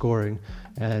Liverpool are scoring,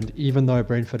 and even though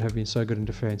Brentford have been so good in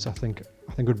defence, I think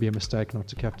it would be a mistake not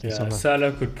to captain Salah.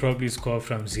 Salah could probably score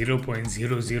from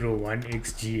 0.001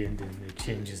 xg, and then it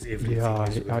changes everything.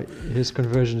 His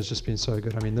conversion has just been so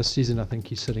good. I mean, this season I think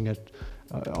he's sitting at,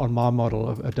 on my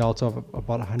model, a delta of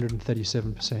about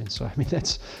 137%. So I mean,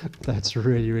 that's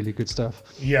really, really good stuff.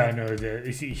 Yeah, no,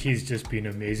 he's just been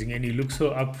amazing, and he looks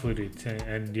so up for it.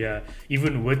 And yeah,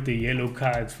 even with the yellow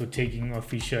cards for taking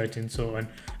off his shirt and so on,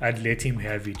 I'd let him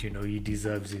have it. He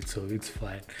deserves it, so it's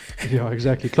fine. Yeah,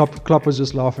 exactly. Klopp was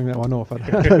just laughing that one off. I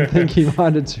don't think he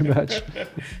minded too much.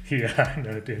 Yeah,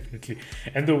 no, definitely.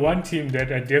 And the one team that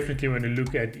I definitely want to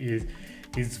look at is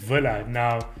Villa.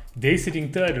 Now, they're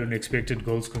sitting third on expected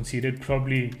goals conceded,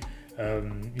 probably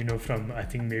from, I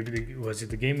think maybe was it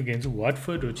the game against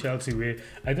Watford or Chelsea where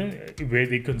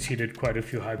they conceded quite a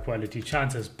few high quality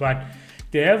chances, but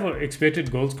they have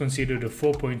expected goals conceded of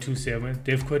 4.27.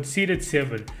 They've conceded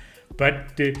 7,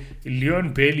 but the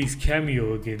Leon Bailey's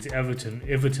cameo against Everton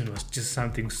was just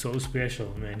something so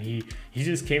special, man. He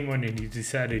just came on and he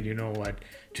decided, you know what,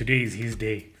 today is his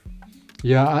day.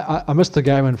 Yeah, I missed the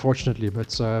game, unfortunately,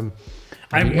 but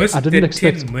I missed the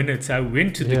 10 minutes. I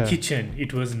went to the kitchen.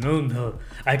 It was 0-0.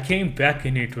 I came back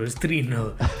and it was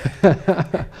 3-0.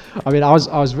 I mean, I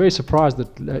was very surprised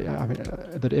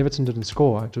that Everton didn't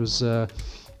score. It was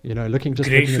looking at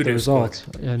the result.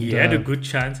 And he had a good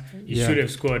chance. He should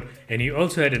have scored, and he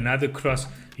also had another cross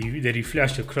that he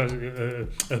flashed across the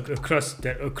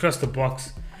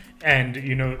box. And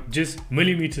just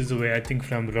millimeters away, I think,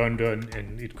 from Rondon,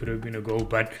 and it could have been a goal.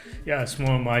 But yeah,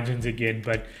 small margins again.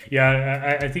 But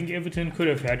yeah, I think Everton could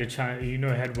have had a chance.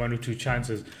 Had 1 or 2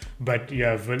 chances. But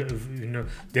yeah,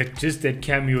 that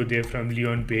cameo there from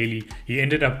Leon Bailey. He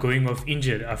ended up going off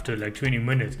injured after like 20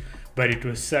 minutes. But it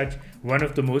was one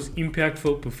of the most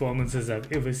impactful performances I've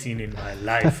ever seen in my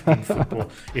life in football.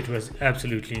 It was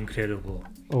absolutely incredible.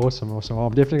 Awesome. Well,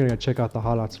 I'm definitely going to check out the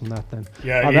highlights from that then.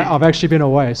 Yeah, I've actually been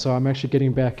away, so I'm actually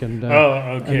getting back, and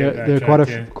okay. And there are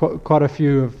quite a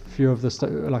few of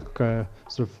the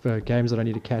games that I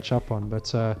need to catch up on.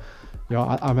 But I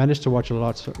managed to watch a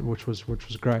lot, which was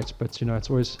great. But it's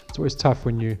always tough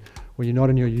when you're not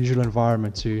in your usual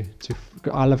environment.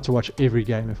 I love to watch every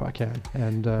game if I can,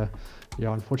 and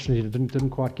unfortunately, didn't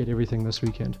quite get everything this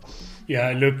weekend.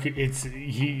 Yeah, look,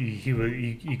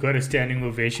 he got a standing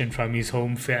ovation from his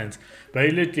home fans, but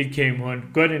he literally came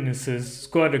on, got an assist,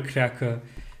 scored a cracker,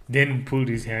 then pulled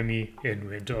his hammy and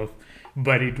went off.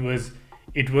 But it was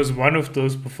one of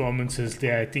those performances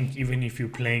there. I think even if you're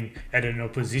playing at an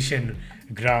opposition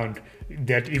ground,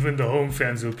 that even the home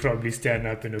fans will probably stand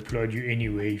up and applaud you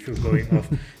anyway if you're going off,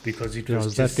 because it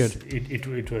was just that good.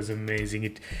 It was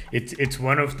amazing. It's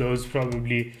one of those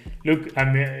probably. Look,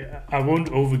 I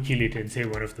won't overkill it and say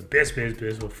one of the best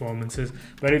performances,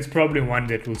 but it's probably one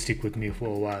that will stick with me for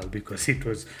a while because it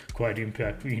was quite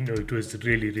impactful. It was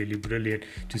really, really brilliant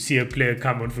to see a player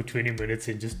come on for 20 minutes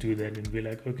and just do that and be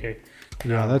like, okay,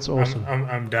 that's awesome.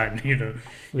 I'm done.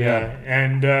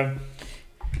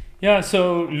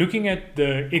 So looking at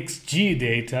the XG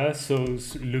data, so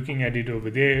looking at it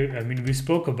over there, I mean, we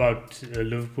spoke about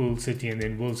Liverpool, City, and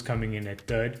then Wolves coming in at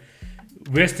third.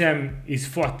 West Ham is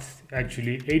fourth,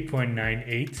 actually,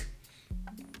 8.98.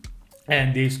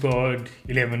 And they scored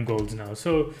 11 goals now.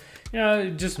 So,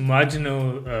 just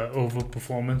marginal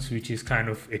overperformance, which is kind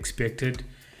of expected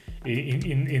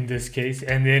in this case.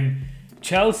 And then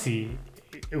Chelsea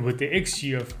with the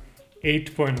XG of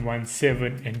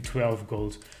 8.17 and 12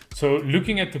 goals. So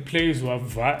looking at the players who are,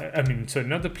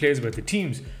 not the players, but the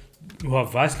teams who are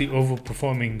vastly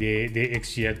overperforming their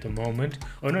XG at the moment,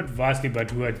 or not vastly,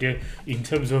 but who are there in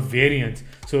terms of variance.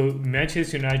 So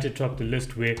Manchester United top the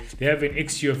list where they have an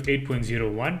XG of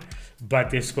 8.01,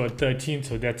 but they scored 13,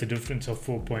 so that's a difference of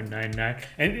 4.99.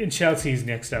 And Chelsea is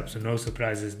next up, so no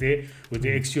surprises there with the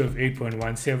XG of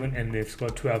 8.17, and they've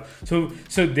scored 12.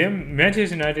 So them,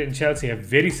 Manchester United and Chelsea have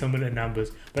very similar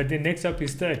numbers, but the next up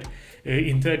is third.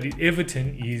 In third,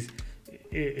 Everton is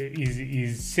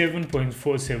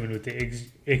 7.47 with the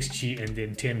XG and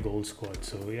then 10 goals scored.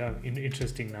 So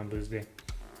interesting numbers there.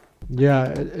 Yeah,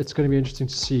 it's going to be interesting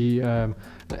to see. I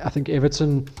think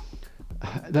Everton,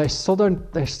 they still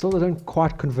don't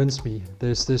quite convince me.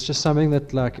 There's just something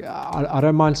that, like, I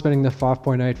don't mind spending the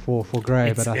 5.8 for Gray,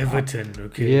 it's but Everton,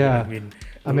 okay. Yeah, I mean,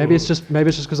 maybe it's just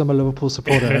because I'm a Liverpool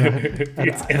supporter.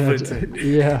 It's Everton.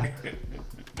 Yeah.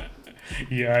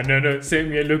 Yeah, no,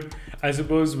 same here. Look, I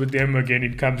suppose with them again,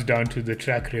 it comes down to the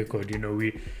track record.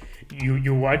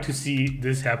 you want to see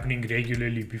this happening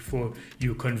regularly before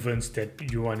you're convinced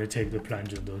that you want to take the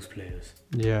plunge on those players.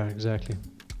 Yeah, exactly.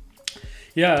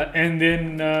 Yeah, and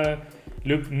then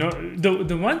look, no,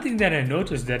 the one thing that I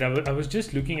noticed that I was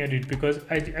just looking at it because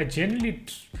I generally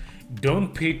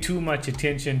don't pay too much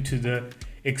attention to the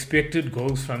expected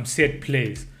goals from set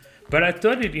plays, but I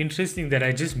thought it interesting that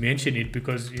I just mentioned it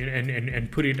because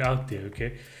and put it out there.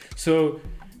 Okay, so.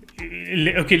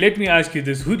 Okay, let me ask you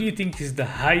this: who do you think has the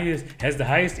highest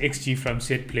XG from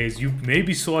set plays? You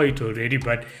maybe saw it already,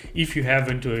 but if you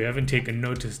haven't or you haven't taken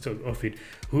notice of it,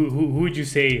 who would you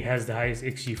say has the highest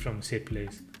XG from set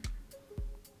plays?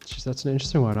 Jeez, that's an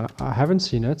interesting one. I haven't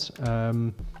seen it.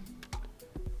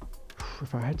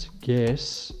 If I had to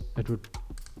guess, it would.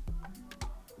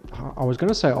 I was going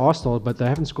to say Arsenal, but they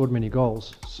haven't scored many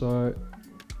goals. So,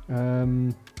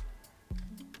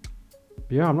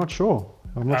 yeah, I'm not sure.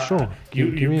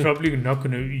 You're probably not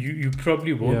gonna. You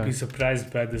probably won't be Yeah.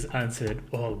 surprised by this answer at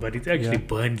all. But it's actually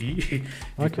Burnley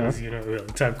because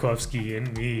Tarkovsky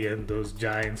and me and those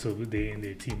giants over there in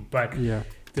their team. But Yeah.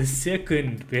 the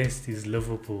second best is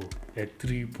Liverpool at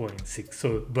 3.6.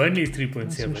 So Burnley is That's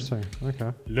 3.7. interesting.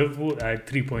 Okay. Liverpool at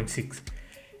 3.6.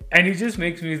 And it just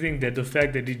makes me think that the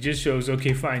fact that it just shows,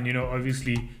 okay, fine,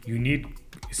 obviously you need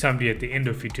somebody at the end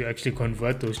of it to actually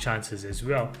convert those chances as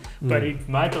well. But it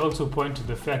might also point to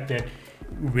the fact that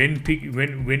when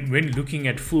looking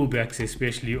at fullbacks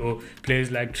especially, or players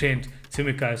like Trent,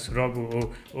 Tsimikas,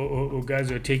 Robbo, or guys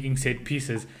who are taking set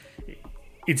pieces,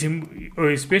 or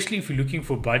especially if you're looking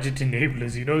for budget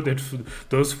enablers, that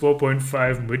those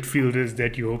 4.5 midfielders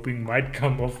that you're hoping might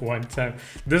come off one time,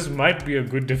 this might be a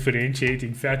good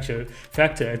differentiating factor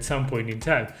at some point in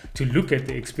time to look at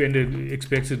the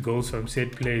expected goals from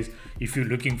set plays if you're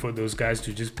looking for those guys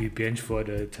to just be bench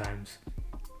fodder at times.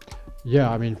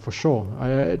 Yeah, I mean, for sure.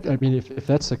 I mean, if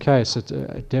that's the case, it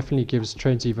definitely gives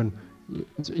Trent even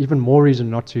more reason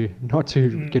not to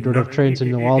get rid of Trent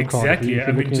in the wild card. Exactly.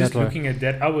 I mean, just looking at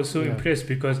that, I was so impressed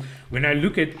because when I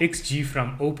look at XG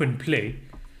from open play,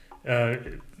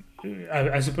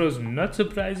 I suppose not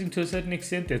surprising to a certain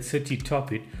extent that City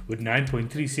top it with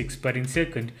 9.36, but in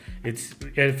second, it's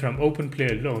from open play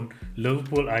alone,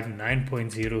 Liverpool at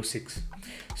 9.06.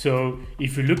 So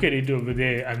if you look at it over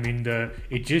there, I mean,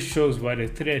 it just shows what a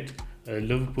threat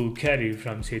Liverpool carry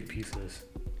from set pieces.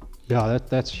 Yeah,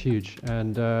 that's huge.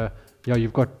 And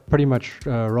you've got pretty much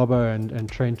Robbo and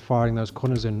Trent firing those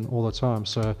corners in all the time.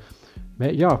 So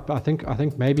I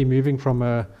think maybe moving from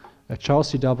a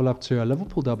Chelsea double up to a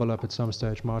Liverpool double up at some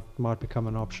stage might become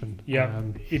an option. Yeah,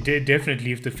 it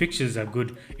definitely, if the fixtures are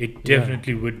good, it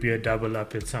definitely would be a double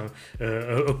up at some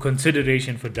a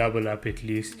consideration for double up at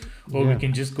least. Or we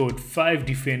can just go with 5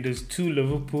 defenders, 2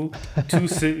 Liverpool, 2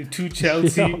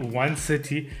 Chelsea, 1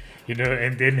 City.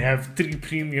 And then have 3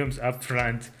 premiums up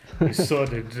front. You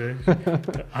sorted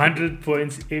 100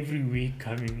 points every week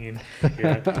coming in.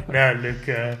 Yeah. Now look,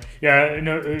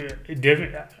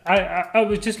 I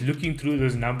was just looking through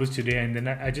those numbers today, and then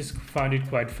I just found it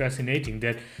quite fascinating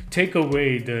that take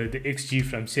away the XG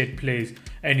from set plays,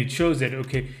 and it shows that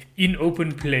in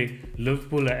open play,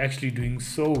 Liverpool are actually doing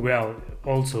so well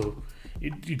also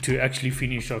to actually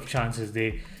finish off chances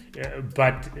there.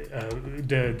 But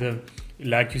the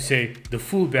like you say, the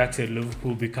fullbacks at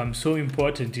Liverpool become so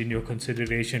important in your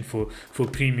consideration for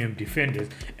premium defenders.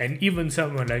 And even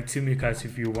someone like Tsimikas,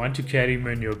 if you want to carry him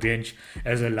on your bench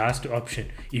as a last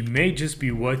option, it may just be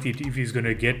worth it if he's going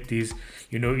to get these,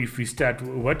 if we start,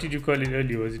 what did you call it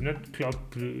earlier? Was it not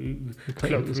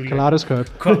Kaleidoscope?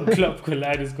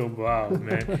 Kaleidoscope, wow,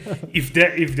 man. If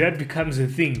that becomes a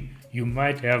thing, you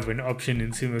might have an option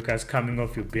in Tsimikas coming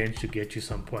off your bench to get you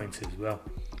some points as well.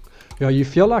 Yeah, you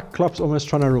feel like Klopp's almost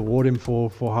trying to reward him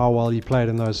for how well he played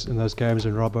in those games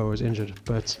when Robbo was injured.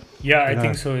 But yeah, I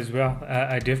think so as well.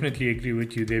 I definitely agree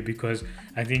with you there because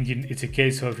I think it's a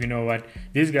case of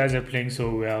these guys are playing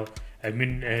so well. I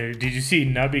mean, did you see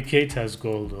Naby Keita's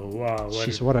goal though? Wow,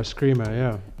 what a screamer!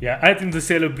 Yeah. Yeah, I think the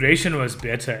celebration was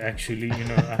better actually.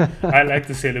 I like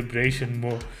the celebration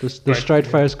more. The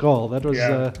straight-faced goal, that was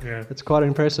it's quite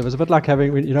impressive. It's a bit like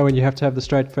having when you have to have the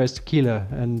straight-faced tequila,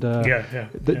 and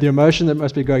the emotion that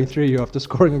must be going through you after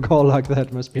scoring a goal like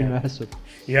that must be massive.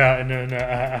 Yeah, no,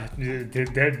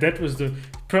 that was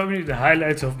probably the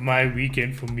highlights of my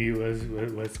weekend for me was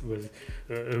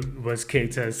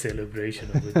Keita's celebration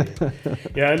over there.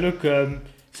 Yeah, look,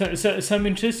 so some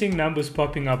interesting numbers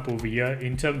popping up over here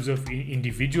in terms of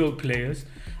individual players.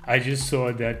 I just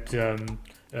saw that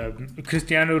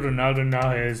Cristiano Ronaldo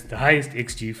now has the highest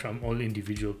XG from all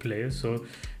individual players. So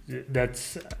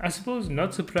that's, I suppose,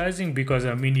 not surprising because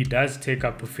I mean he does take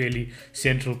up a fairly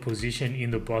central position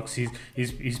in the box.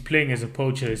 He's playing as a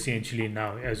poacher essentially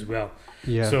now as well.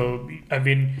 Yeah. So I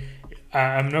mean,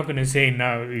 I'm not going to say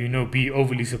now, be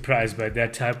overly surprised by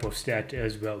that type of stat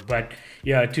as well. But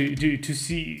yeah, to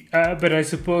see, but I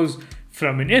suppose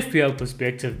from an FPL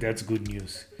perspective, that's good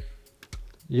news.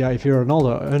 Yeah, if you're a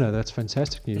Ronaldo owner, that's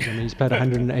fantastic news. I mean, he's played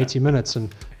 180 minutes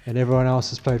and everyone else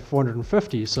has played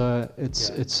 450. So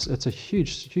it's a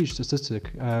huge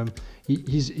statistic.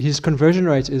 His conversion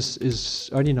rate is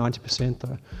only 90%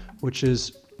 though, which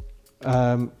is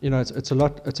it's a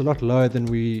lot lower than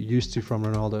we used to from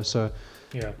Ronaldo. So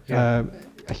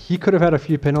he could have had a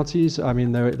few penalties. I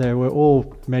mean, they were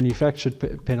all manufactured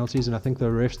penalties, and I think the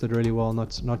refs did really well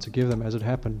not to give them as it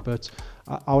happened. But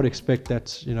I would expect that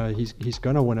he's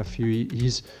going to win a few.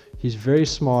 He's very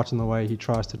smart in the way he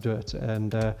tries to do it,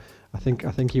 and I think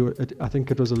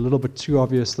it was a little bit too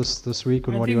obvious this week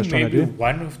on what he was trying to do. Maybe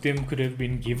one of them could have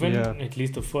been given, at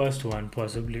least the first one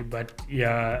possibly. But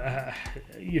it's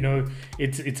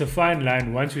a fine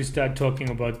line. Once we start talking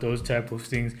about those type of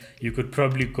things, you could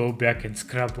probably go back and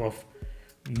scrap off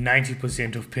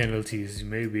 90% of penalties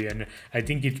maybe, and I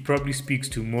think it probably speaks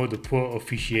to more the poor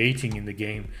officiating in the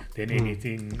game than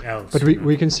anything else. But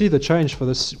we can see the change for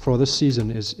this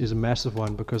season is a massive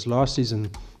one, because last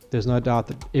season there's no doubt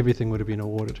that everything would have been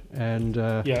awarded, and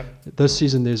this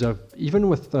season there's even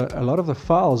with a lot of the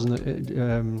fouls and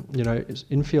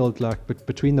infield, like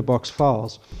between the box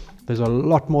fouls, there's a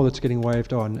lot more that's getting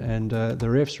waved on, and the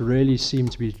refs really seem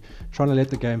to be trying to let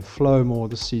the game flow more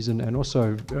this season, and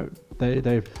also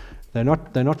they're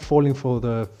not falling for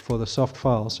the soft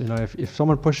fouls. If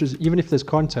someone pushes, even if there's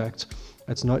contact,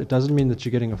 it doesn't mean that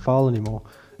you're getting a foul anymore.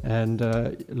 And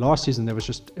last season it was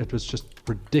just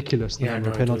ridiculous the number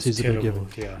of penalties that were given.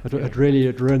 It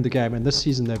really ruined the game, and this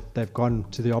season they've gone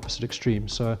to the opposite extreme.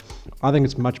 So I think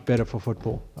it's much better for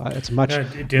football. It's much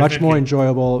more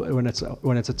enjoyable when it's a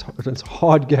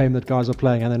hard game that guys are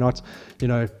playing, and they're not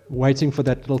waiting for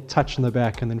that little touch in the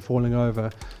back and then falling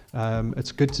over.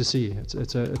 It's good to see.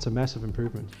 It's a massive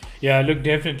improvement. Yeah, look,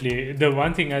 definitely. The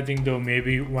one thing I think though,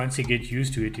 maybe once you get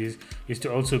used to it, is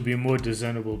to also be more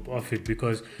discernible of it,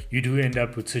 because you do end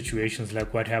up with situations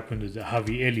like what happened with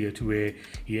Harvey Elliott, where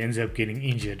he ends up getting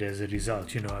injured as a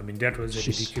result. I mean, that was a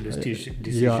ridiculous decision.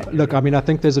 Yeah, look, I mean, I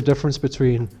think there's a difference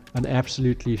between an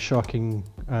absolutely shocking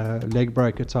leg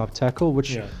breaker type tackle,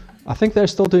 which I think they're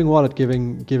still doing well at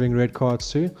giving red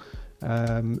cards to.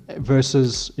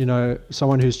 Versus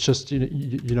someone who's just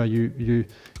you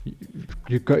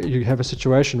have a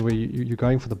situation where you're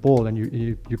going for the ball and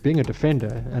you're being a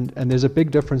defender, and there's a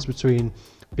big difference between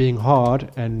being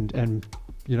hard and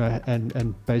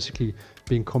basically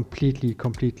being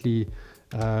completely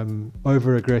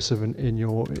over aggressive in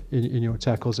your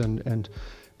tackles, and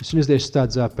as soon as there's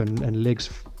studs up and legs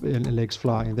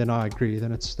flying, then I agree.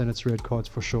 Then it's red cards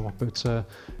for sure. But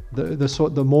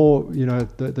the more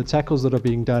the tackles that are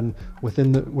being done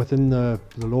within the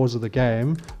laws of the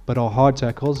game, but are hard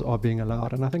tackles, are being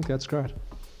allowed, and I think that's great.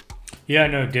 Yeah,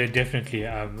 no, definitely.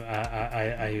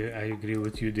 I agree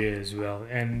with you there as well.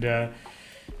 And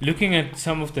looking at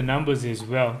some of the numbers as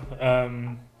well.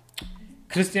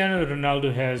 Cristiano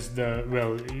Ronaldo has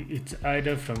it's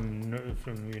either from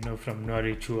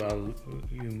Norwich, who I'll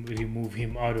remove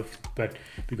him out of, but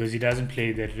because he doesn't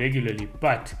play that regularly.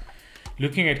 But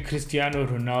looking at Cristiano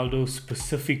Ronaldo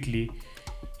specifically,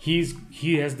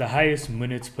 he has the highest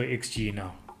minutes per XG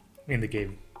now in the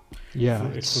game. Yeah,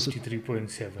 it's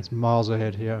 53.7. It's miles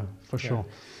ahead here for sure.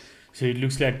 So it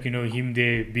looks like him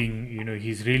there being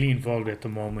he's really involved at the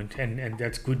moment, and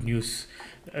that's good news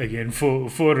again for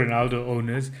Ronaldo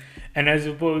owners. And I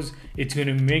suppose it's going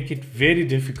to make it very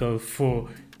difficult for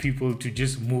people to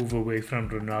just move away from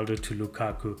Ronaldo to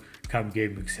Lukaku come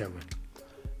Game Week 7.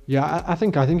 Yeah, I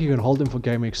think you can hold him for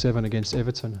Game Week 7 against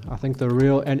Everton. I think the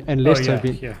real and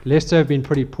Leicester have been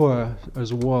pretty poor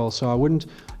as well. So I wouldn't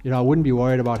be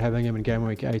worried about having him in Game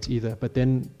Week 8 either. But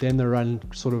then the run,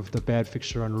 sort of the bad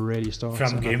fixture run, really starts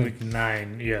from Game Week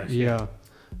 9. Yeah.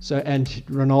 So, and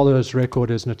Ronaldo's record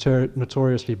is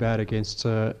notoriously bad against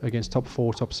top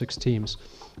 4, top 6 teams.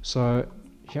 So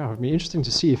yeah, it'd be interesting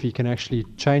to see if he can actually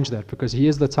change that, because he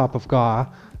is the type of guy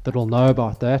that will know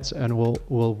about that and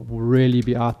will really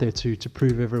be out there to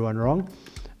prove everyone wrong.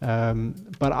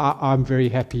 But I'm very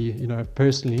happy,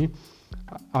 personally,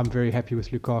 I'm very happy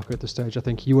with Lukaku at this stage. I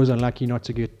think he was unlucky not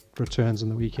to get returns on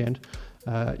the weekend.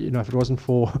 If it wasn't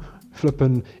for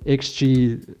flipping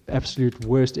XG, absolute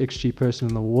worst XG person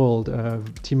in the world,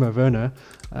 Timo Werner,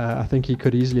 I think he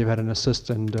could easily have had an assist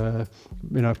and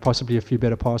possibly a few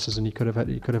better passes, and he could have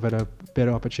had a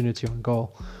better opportunity on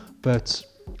goal. But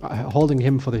holding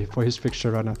him for his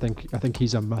fixture run, I think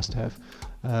he's a must-have.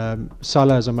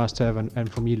 Salah is a must-have,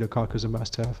 and for me, Lukaku's a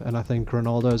must-have, and I think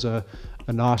Ronaldo's a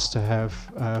nice to have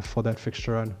for that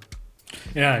fixture run.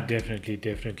 Yeah,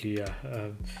 definitely,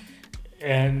 yeah.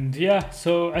 And yeah,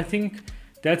 so I think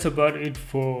that's about it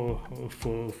for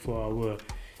our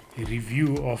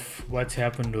review of what's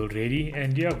happened already.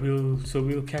 And yeah,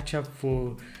 we'll catch up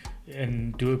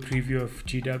and do a preview of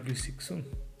GW6 soon.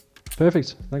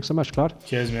 Perfect. Thanks so much, Cloud.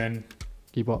 Cheers, man.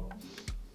 Keep up.